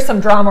 and then there's some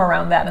drama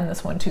around that in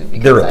this one too,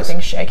 because I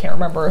think I can't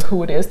remember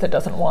who it is that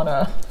doesn't want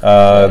to.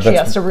 She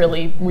has to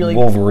really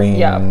Wolverine.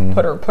 Yeah,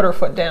 put her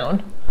foot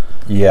down.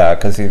 Yeah,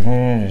 because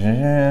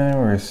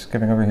we're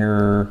skipping over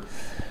here.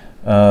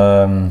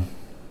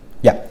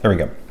 Yeah, there we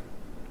go.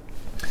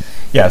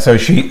 Yeah,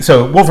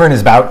 so Wolverine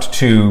is about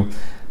to.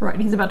 Right,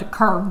 he's about to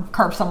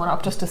carve someone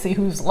up just to see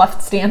who's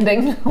left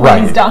standing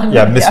when he's done.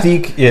 Yeah,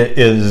 Mystique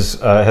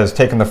has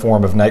taken the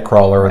form of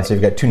Nightcrawler, and so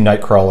you've got two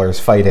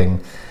Nightcrawlers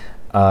fighting.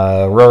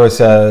 Roro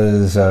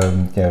says,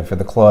 for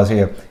the claws,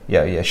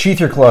 sheath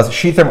your claws,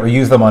 sheath them or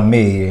use them on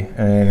me.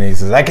 And he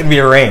says, that can be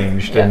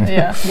arranged.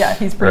 Yeah,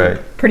 he's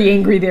pretty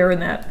angry there in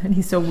that, and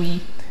he's so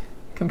wee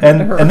compared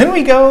to her. And then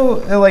we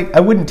go, I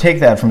wouldn't take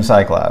that from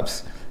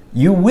Cyclops.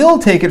 You will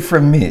take it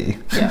from me.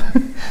 Yeah.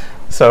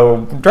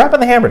 So dropping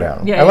the hammer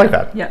down. I like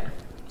that. Yeah.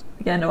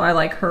 Yeah, no, I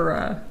like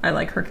her. I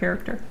like her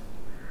character.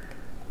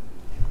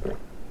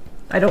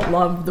 I don't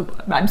love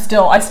I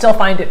still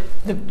find it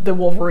the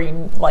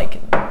Wolverine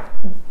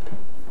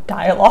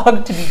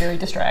dialogue to be very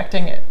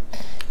distracting. It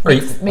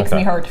makes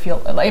me hard to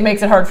feel. It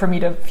makes it hard for me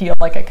to feel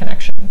like a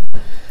connection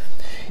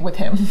with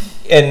him.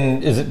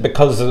 And is it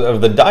because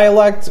of the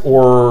dialect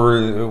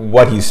or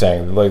what he's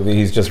saying? Like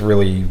he's just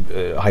really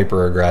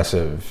hyper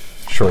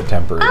aggressive, short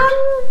tempered.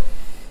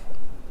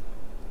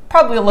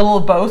 Probably a little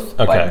of both,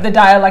 but the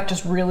dialect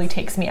just really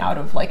takes me out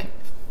of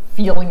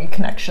feeling a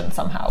connection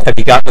somehow. Have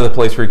you gotten to the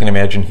place where you can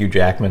imagine Hugh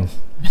Jackman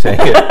saying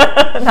it?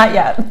 Not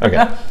yet.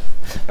 Okay.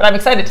 But I'm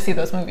excited to see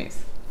those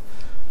movies.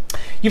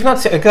 You've not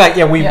seen?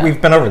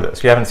 We've been over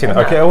this. You haven't seen it.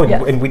 Okay.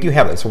 And we do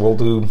have it, so we'll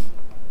do.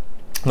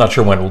 I'm not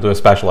sure when we'll do a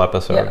special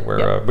episode where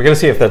we're going to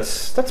see if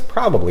that's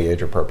probably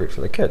age appropriate for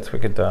the kids. We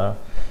could.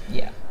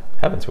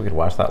 Heavens, we could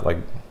watch that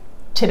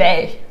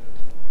today.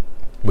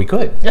 We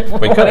could.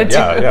 We could.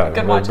 Yeah.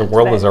 The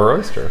world is our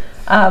oyster.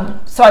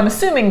 So I'm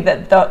assuming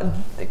that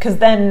because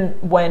then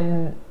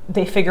when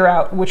they figure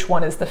out which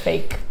one is the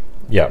fake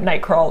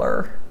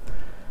Nightcrawler,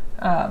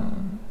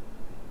 I'm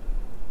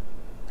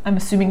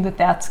assuming that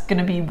that's going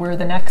to be where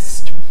they're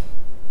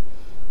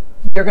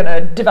going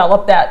to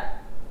develop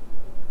that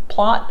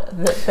plot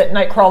that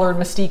Nightcrawler and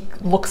Mystique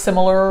look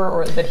similar,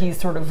 or that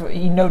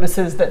he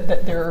notices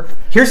that they're.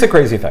 Here's the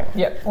crazy thing.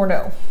 Yeah, or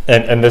no.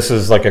 And this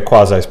is like a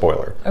quasi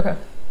spoiler. Okay.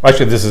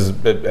 Actually, this is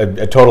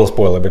a total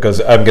spoiler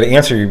because I'm going to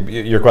answer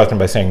your question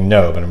by saying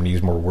no, but I'm going to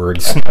use more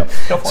words.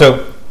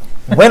 So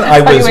when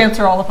I was, you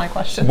answer all of my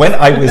questions. When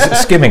I was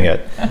skimming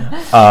it,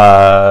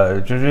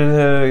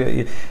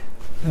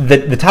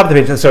 the top of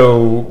the page.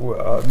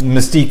 So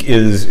Mystique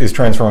is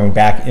transforming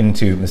back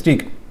into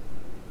Mystique.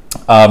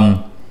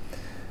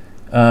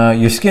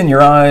 Your skin,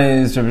 your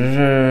eyes,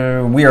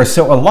 we are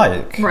so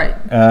alike. Right.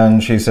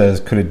 And she says,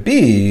 could it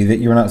be that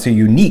you are not so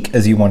unique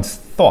as you once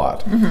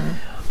thought? Mm-hmm.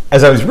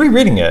 As I was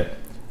rereading it,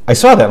 I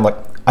saw that. I'm like,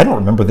 I don't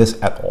remember this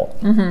at all.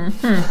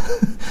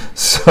 Mm-hmm.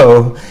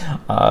 So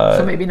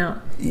maybe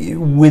not.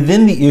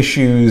 Within the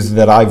issues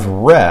that I've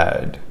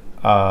read,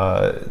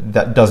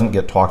 that doesn't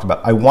get talked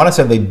about. I want to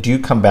say they do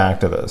come back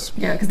to this.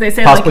 Yeah, because they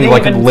say possibly they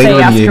even later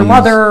say ask your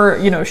mother,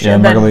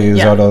 Marguerite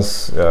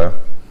Zodos.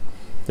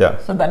 Yeah.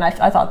 So then I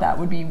thought that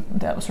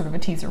was sort of a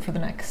teaser for the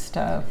next.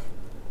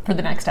 For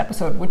the next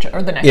episode,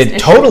 the next issue.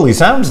 Totally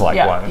sounds like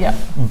one. Yeah.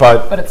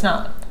 But it's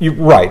not. You're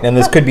right, and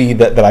this could be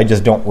that I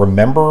just don't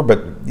remember,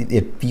 but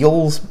it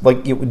feels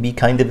like it would be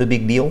kind of a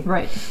big deal.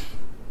 Right.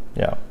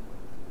 Yeah.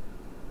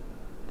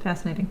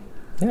 Fascinating.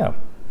 Yeah.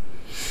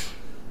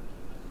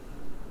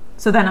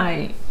 So then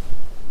I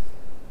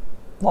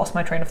lost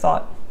my train of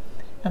thought,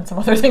 and some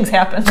other things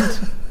happened.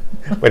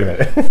 Wait a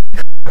minute.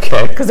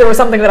 Okay. Because there was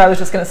something that I was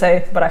just going to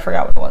say, but I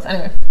forgot what it was.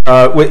 Anyway.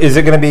 Is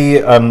it going to be,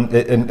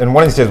 and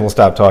one of these days we'll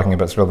stop talking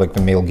about sort of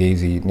the male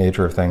gazy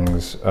nature of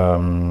things.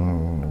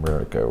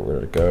 Where'd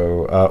it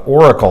go?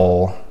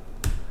 Oracle.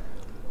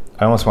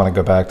 I almost want to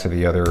go back to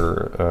the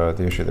other,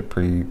 the issue that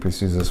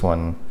precedes this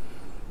one.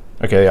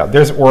 Okay, yeah,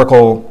 there's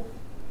Oracle.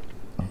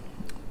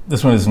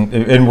 This one is,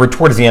 and we're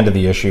towards the end of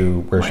the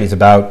issue where she's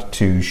about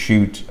to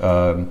shoot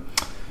the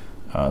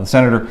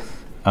senator.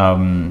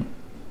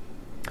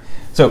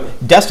 So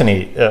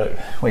Destiny,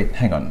 wait,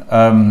 hang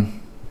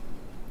on.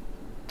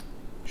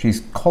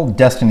 She's called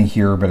Destiny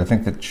here, but I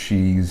think that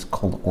she's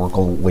called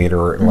Oracle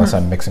later, unless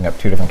I'm mixing up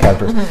two different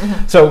characters.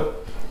 So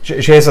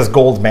she has this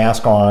gold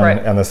mask on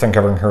and this thing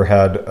covering her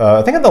head.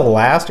 I think in the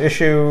last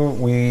issue,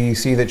 we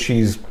see that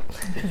she's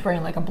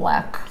wearing a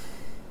black.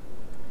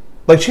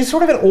 She's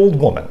sort of an old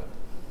woman.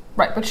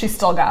 Right, but she's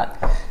still got...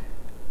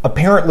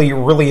 Apparently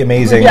really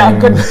amazing... Yeah,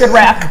 good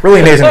rack.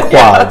 Really amazing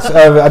quads.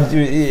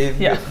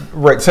 Yeah.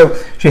 Right, so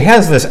she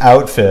has this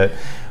outfit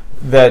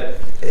that...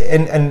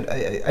 And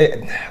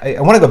I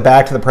want to go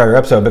back to the prior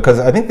episode because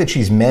I think that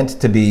she's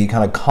meant to be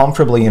kind of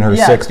comfortably in her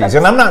 60s.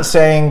 And I'm not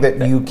saying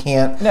that you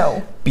can't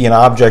be an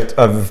object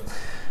of...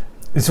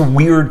 It's a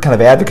weird kind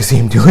of advocacy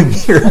I'm doing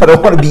here. I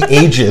don't want to be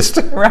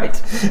ageist. Right.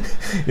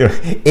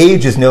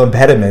 Age is no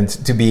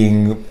impediment to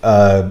being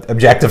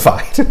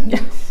objectified. Yeah.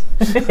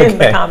 In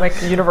the comic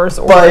universe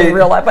or in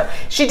real life. But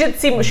she did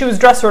seem, she was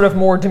dressed sort of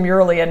more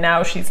demurely, and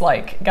now she's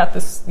got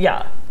this,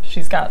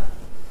 she's got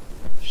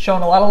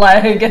showing a lot of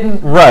leg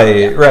and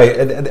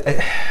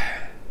right.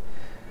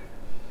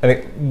 I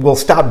mean, we'll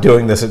stop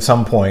doing this at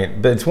some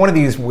point, but it's one of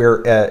these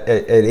where at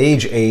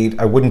age 8,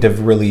 I wouldn't have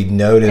really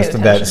noticed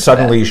that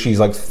suddenly she's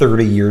like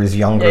 30 years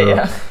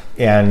younger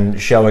and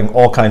showing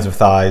all kinds of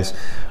thighs.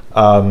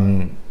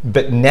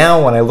 But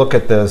now when I look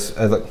at this,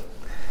 I look,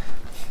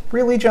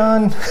 really,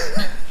 John?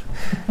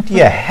 Do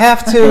you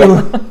have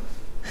to?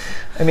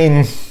 I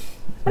mean,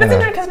 but it's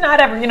interesting because not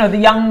every, the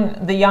young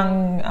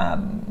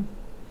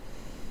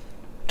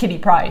Kitty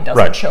Pryde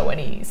doesn't show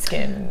any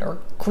skin or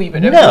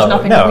cleavage. There's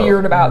nothing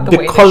weird about the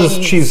way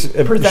that she's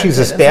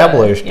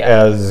established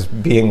as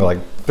being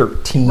like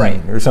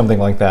 13 or something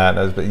like that.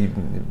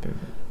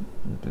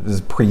 This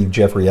is pre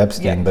Jeffrey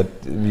Epstein,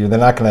 but they're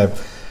not going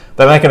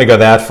to go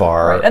that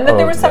far. Right. And then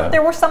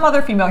there were some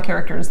other female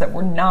characters that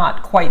were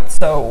not quite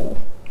so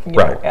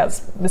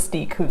as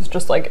Mystique, who's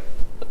just like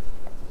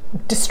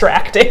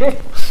distracting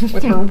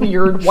with her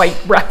weird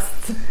white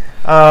breasts.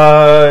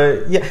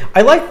 I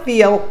like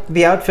the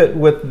outfit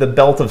with the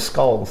belt of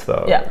skulls,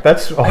 though. Yeah,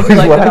 that's always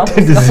what I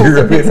tend to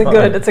zero in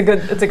on. It's a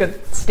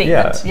good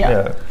statement.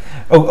 Yeah.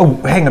 Oh,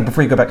 hang on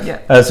before you go back.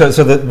 Yeah.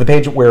 So the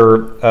page where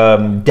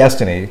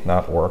Destiny,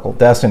 not Oracle,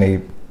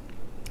 Destiny,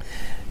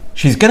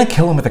 she's gonna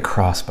kill him with a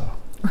crossbow.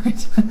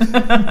 Right.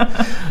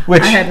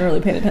 Which I hadn't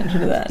really paid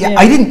attention to that. Yeah,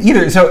 I didn't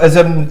either. So as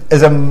I'm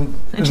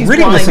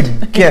reading this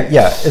again,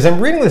 as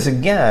I'm reading this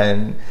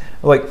again,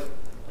 like,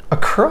 a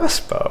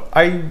crossbow.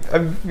 I'm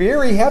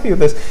very happy with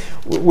this.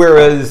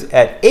 Whereas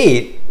at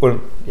 8,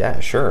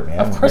 sure, man.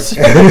 Of course,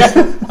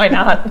 why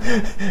not?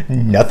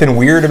 Nothing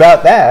weird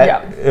about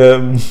that.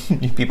 Yeah.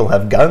 People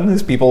have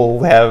guns.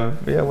 People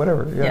have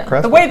whatever. Yeah.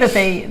 Crossbow. The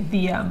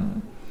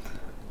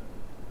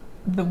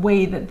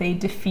way that they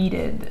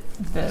defeated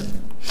the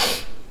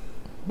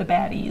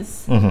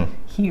baddies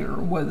here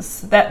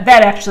was that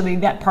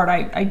part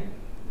I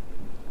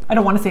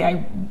don't want to say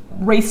I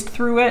raced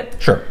through it.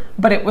 Sure.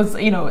 But it was,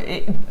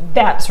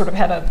 that sort of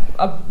had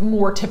a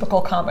more typical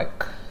comic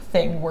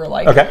thing where,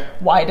 like,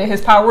 why do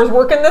his powers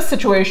work in this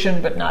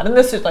situation but not in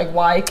this? Like,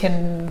 why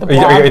can the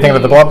blob Are you thinking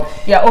about the blob?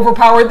 Yeah,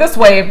 overpowered this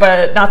way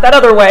but not that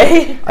other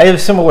way. I have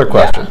similar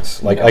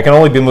questions. I can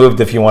only be moved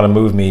if you want to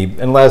move me,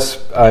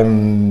 unless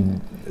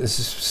I'm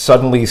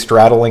suddenly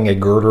straddling a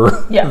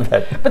girder. Yeah,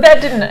 but that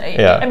didn't,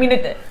 I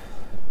mean,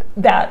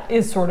 that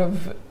is sort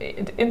of,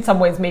 in some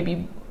ways,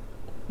 maybe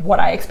what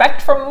I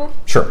expect from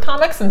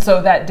comics, and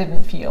so that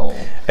didn't feel.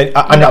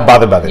 I'm not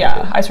bothered by that.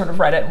 Yeah, I sort of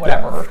read it and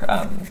whatever.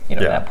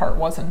 That part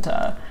wasn't.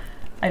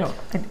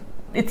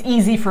 It's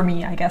easy for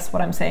me. I guess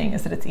what I'm saying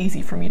is that it's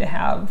easy for me to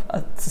have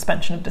a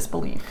suspension of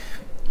disbelief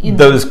in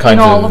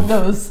all of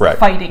those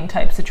fighting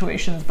type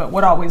situations. But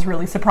what always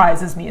really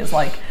surprises me is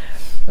like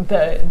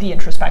the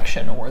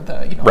introspection or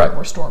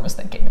where Storm is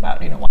thinking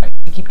about why do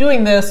you keep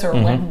doing this, or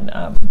when.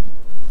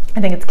 I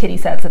think it's Kitty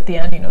says at the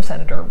end,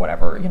 Senator,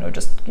 whatever,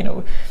 just,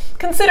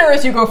 consider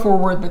as you go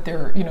forward that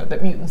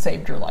that mutant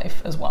saved your life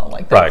as well.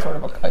 Like that's sort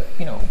of a I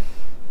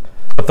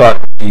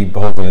thought he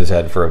holds in his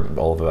head for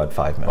all of about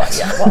 5 minutes.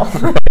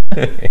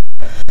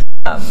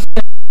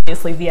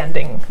 Obviously the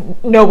ending,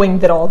 knowing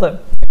that all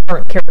the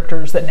current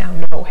characters that now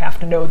know have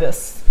to know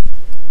this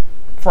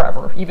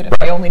forever, even if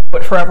I only know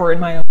it forever in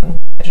my own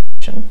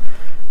imagination.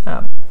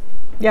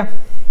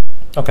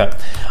 Okay.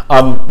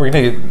 We're going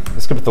to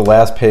skip to the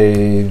last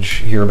page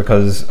here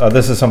because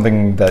this is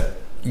something that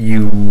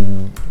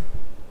you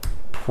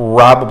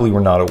probably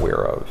were not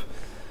aware of.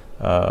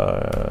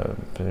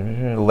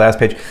 Last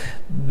page.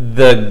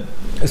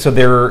 So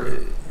there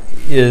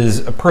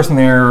is a person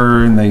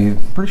there, and I'm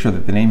pretty sure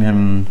that they name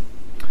him.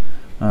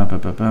 What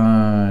did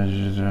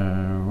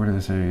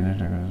they say?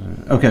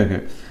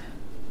 Okay.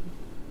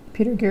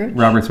 Peter Gurich?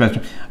 Robert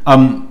Sebastian.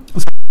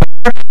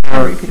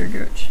 Peter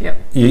Gurich, yep.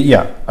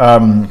 Yeah.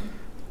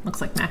 Looks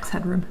like Max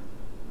Headroom.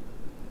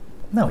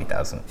 No, he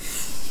doesn't.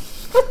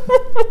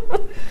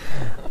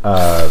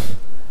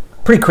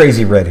 Pretty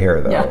crazy red hair,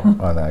 though,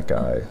 on that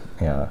guy.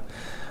 Yeah.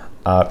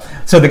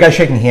 So the guy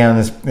shaking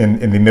hands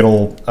in the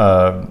middle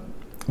of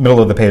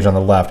the page on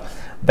the left,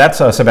 that's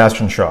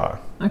Sebastian Shaw.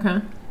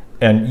 Okay.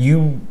 And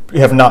you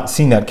have not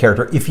seen that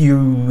character. If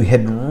you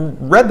had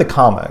read the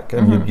comic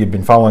and you'd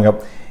been following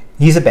up,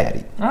 he's a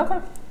baddie.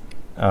 Okay.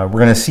 We're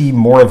going to see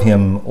more of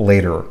him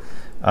later.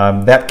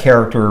 That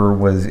character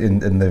was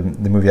in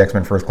the movie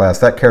X-Men First Class.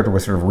 That character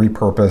was sort of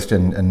repurposed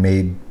and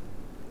made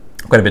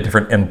quite a bit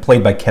different, and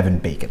played by Kevin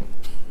Bacon.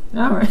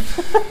 All right.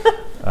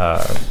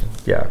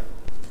 Yeah.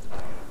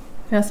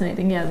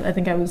 Fascinating. Yeah, I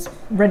think I was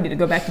ready to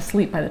go back to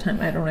sleep by the time.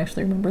 I don't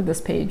actually remember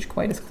this page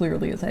quite as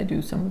clearly as I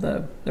do some of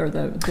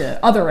the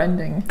other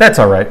ending. That's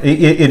all right.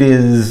 It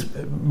is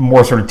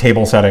more sort of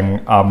table setting,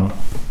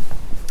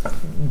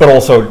 but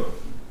also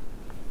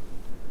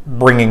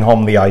bringing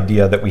home the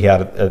idea that we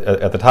had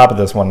at the top of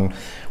this one,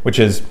 which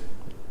is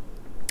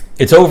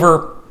it's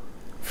over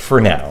for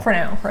now. For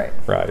now, right.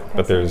 Right,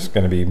 but there's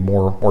going to be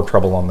more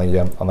trouble on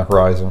the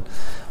horizon.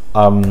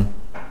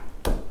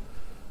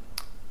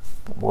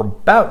 We're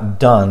about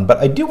done, but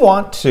I do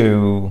want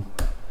to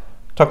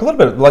talk a little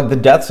bit like the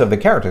deaths of the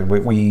characters.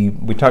 We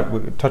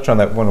touched on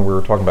that when we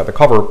were talking about the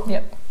cover.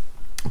 Yep.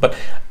 But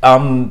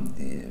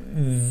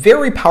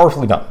very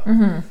powerfully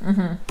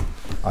done.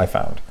 I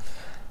found.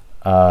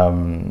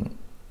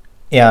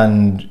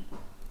 And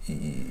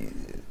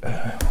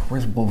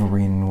where's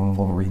Wolverine when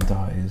Wolverine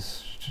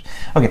dies?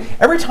 Okay,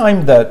 every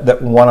time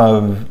that one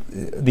of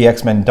the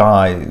X-Men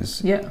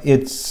dies,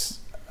 it's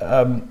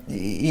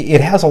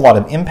it has a lot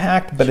of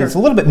impact, but it's a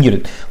little bit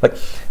muted. Like,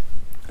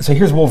 so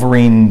here's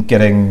Wolverine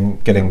getting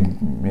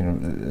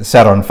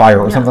set on fire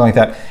or something like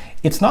that.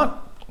 It's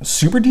not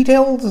super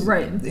detailed.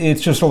 Right.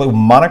 It's just a little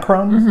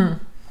monochrome.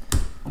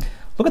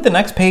 Look at the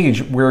next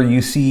page where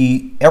you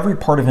see every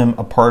part of him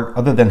apart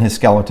other than his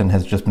skeleton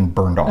has just been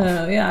burned off.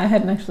 Oh, yeah, I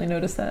hadn't actually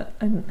noticed that.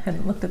 I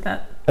hadn't looked at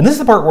that. And this is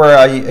the part where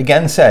I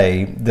again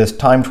say this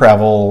time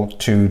travel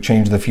to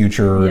change the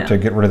future, to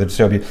get rid of the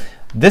dystopia.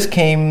 This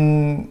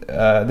came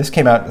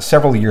out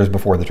several years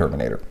before the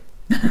Terminator.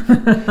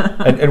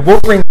 and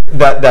Wolverine,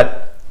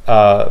 that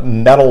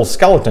metal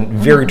skeleton,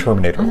 very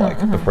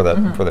Terminator-like before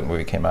that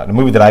movie came out. A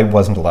movie that I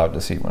wasn't allowed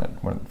to see when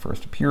it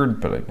first appeared,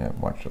 but I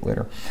watched it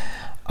later.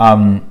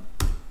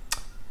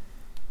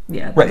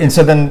 Right, and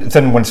so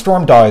then when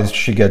Storm dies,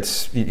 she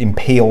gets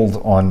impaled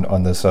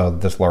on this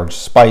large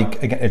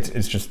spike. Again,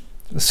 it's just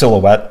a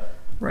silhouette.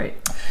 Right.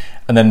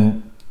 And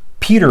then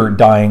Peter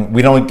dying,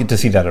 we don't get to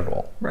see that at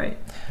all. Right.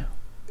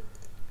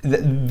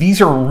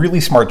 These are really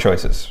smart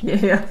choices.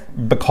 Yeah.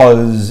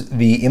 Because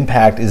the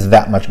impact is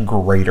that much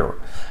greater.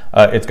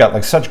 It's got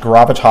like such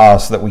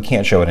gravitas that we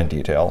can't show it in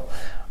detail.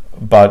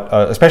 But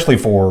especially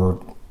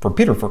for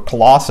Peter, for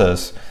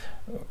Colossus,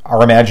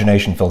 our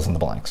imagination fills in the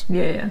blanks.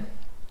 Yeah.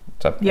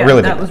 So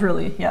really that was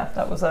really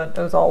that was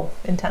all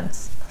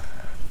intense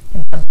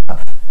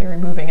stuff. Very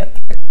moving at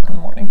 3 o'clock in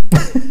the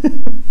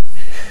morning.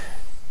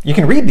 You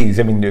can read these.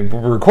 I mean,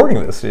 we're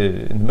recording this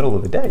in the middle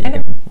of the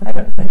day.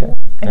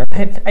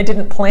 I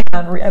didn't plan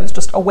on. I was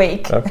just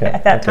awake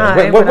at that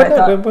time.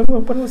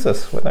 When was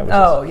this? What night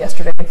was this?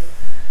 Yesterday.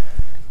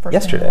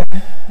 Yesterday.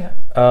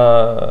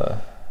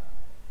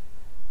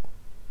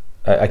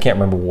 I can't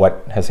remember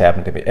what has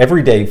happened to me.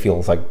 Every day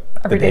feels like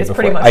every the day is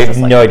before. pretty much. I have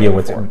no like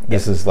idea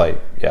this is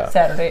like. Yeah.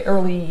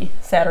 Early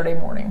Saturday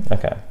morning.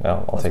 Okay,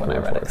 well, I'll take your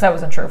word for it. Because I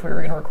wasn't sure if we were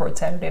going to record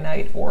Saturday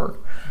night or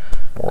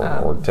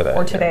today.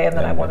 Or today, and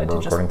then I wanted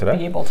to just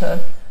be able to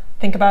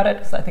think about it,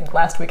 because I think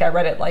last week I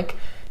read it like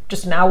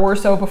just an hour or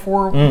so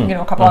before,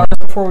 a couple hours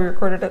before we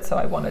recorded it, so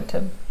I wanted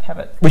to have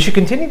it. We should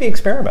continue the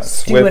experiment.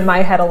 Stew in my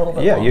head a little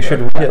bit longer. You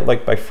should read it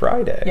like by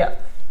Friday. Yeah.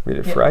 Read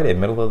it Friday,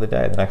 middle of the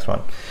day, the next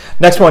one.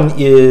 Next one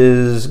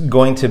is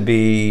going to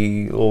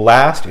be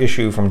last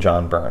issue from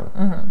John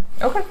Byrne.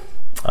 Okay.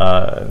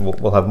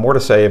 We'll have more to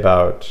say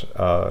about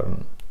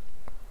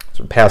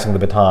sort of passing the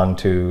baton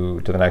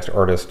to the next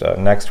artist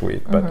next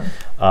week. But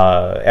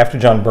after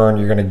John Byrne,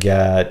 you're going to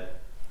get,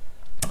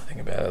 I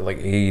think about it, like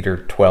 8 or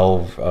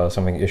 12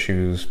 something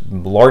issues,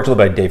 largely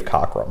by Dave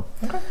Cockrum,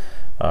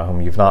 whom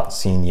you've not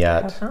seen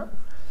yet.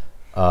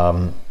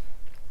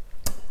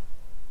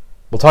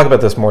 We'll talk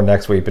about this more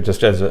next week, but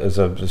just as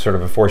a sort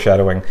of a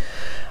foreshadowing,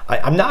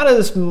 I'm not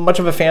as much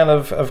of a fan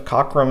of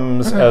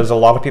Cockrum's as a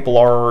lot of people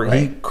are. Right.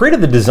 He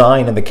created the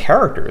design and the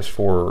characters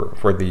for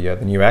the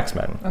new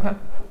X-Men. Okay.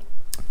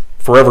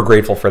 Forever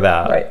grateful for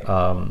that. Right.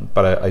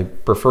 But I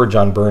prefer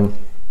John Byrne.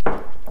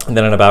 And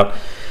then in about,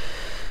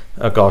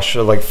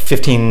 like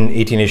 15,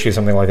 18 issues,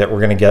 something like that,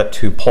 we're going to get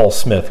to Paul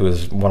Smith, who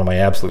is one of my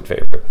absolute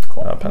favorite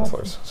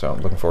pencilers. So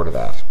I'm looking forward to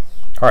that.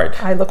 All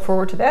right. I look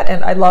forward to that,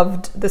 and I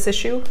loved this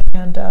issue,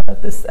 and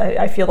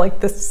I feel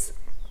like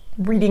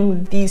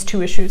reading these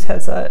 2 issues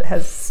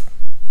has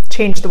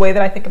changed the way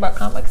that I think about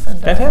comics, and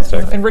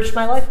fantastic, enriched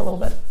my life a little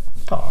bit.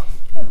 Oh,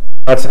 yeah.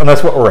 That's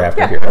what we're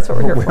after here. That's what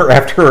we're here for. We're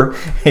after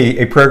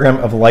a program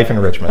of life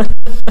enrichment.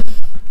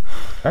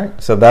 All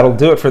right, so that'll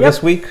do it for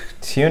this week.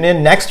 Tune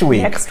in next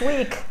week.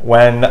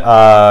 When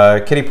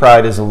Kitty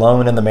Pryde is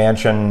alone in the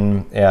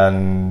mansion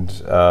and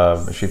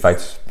she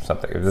fights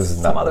something. This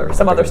is some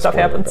other stuff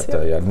happens.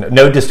 But,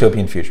 no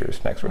dystopian futures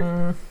next week.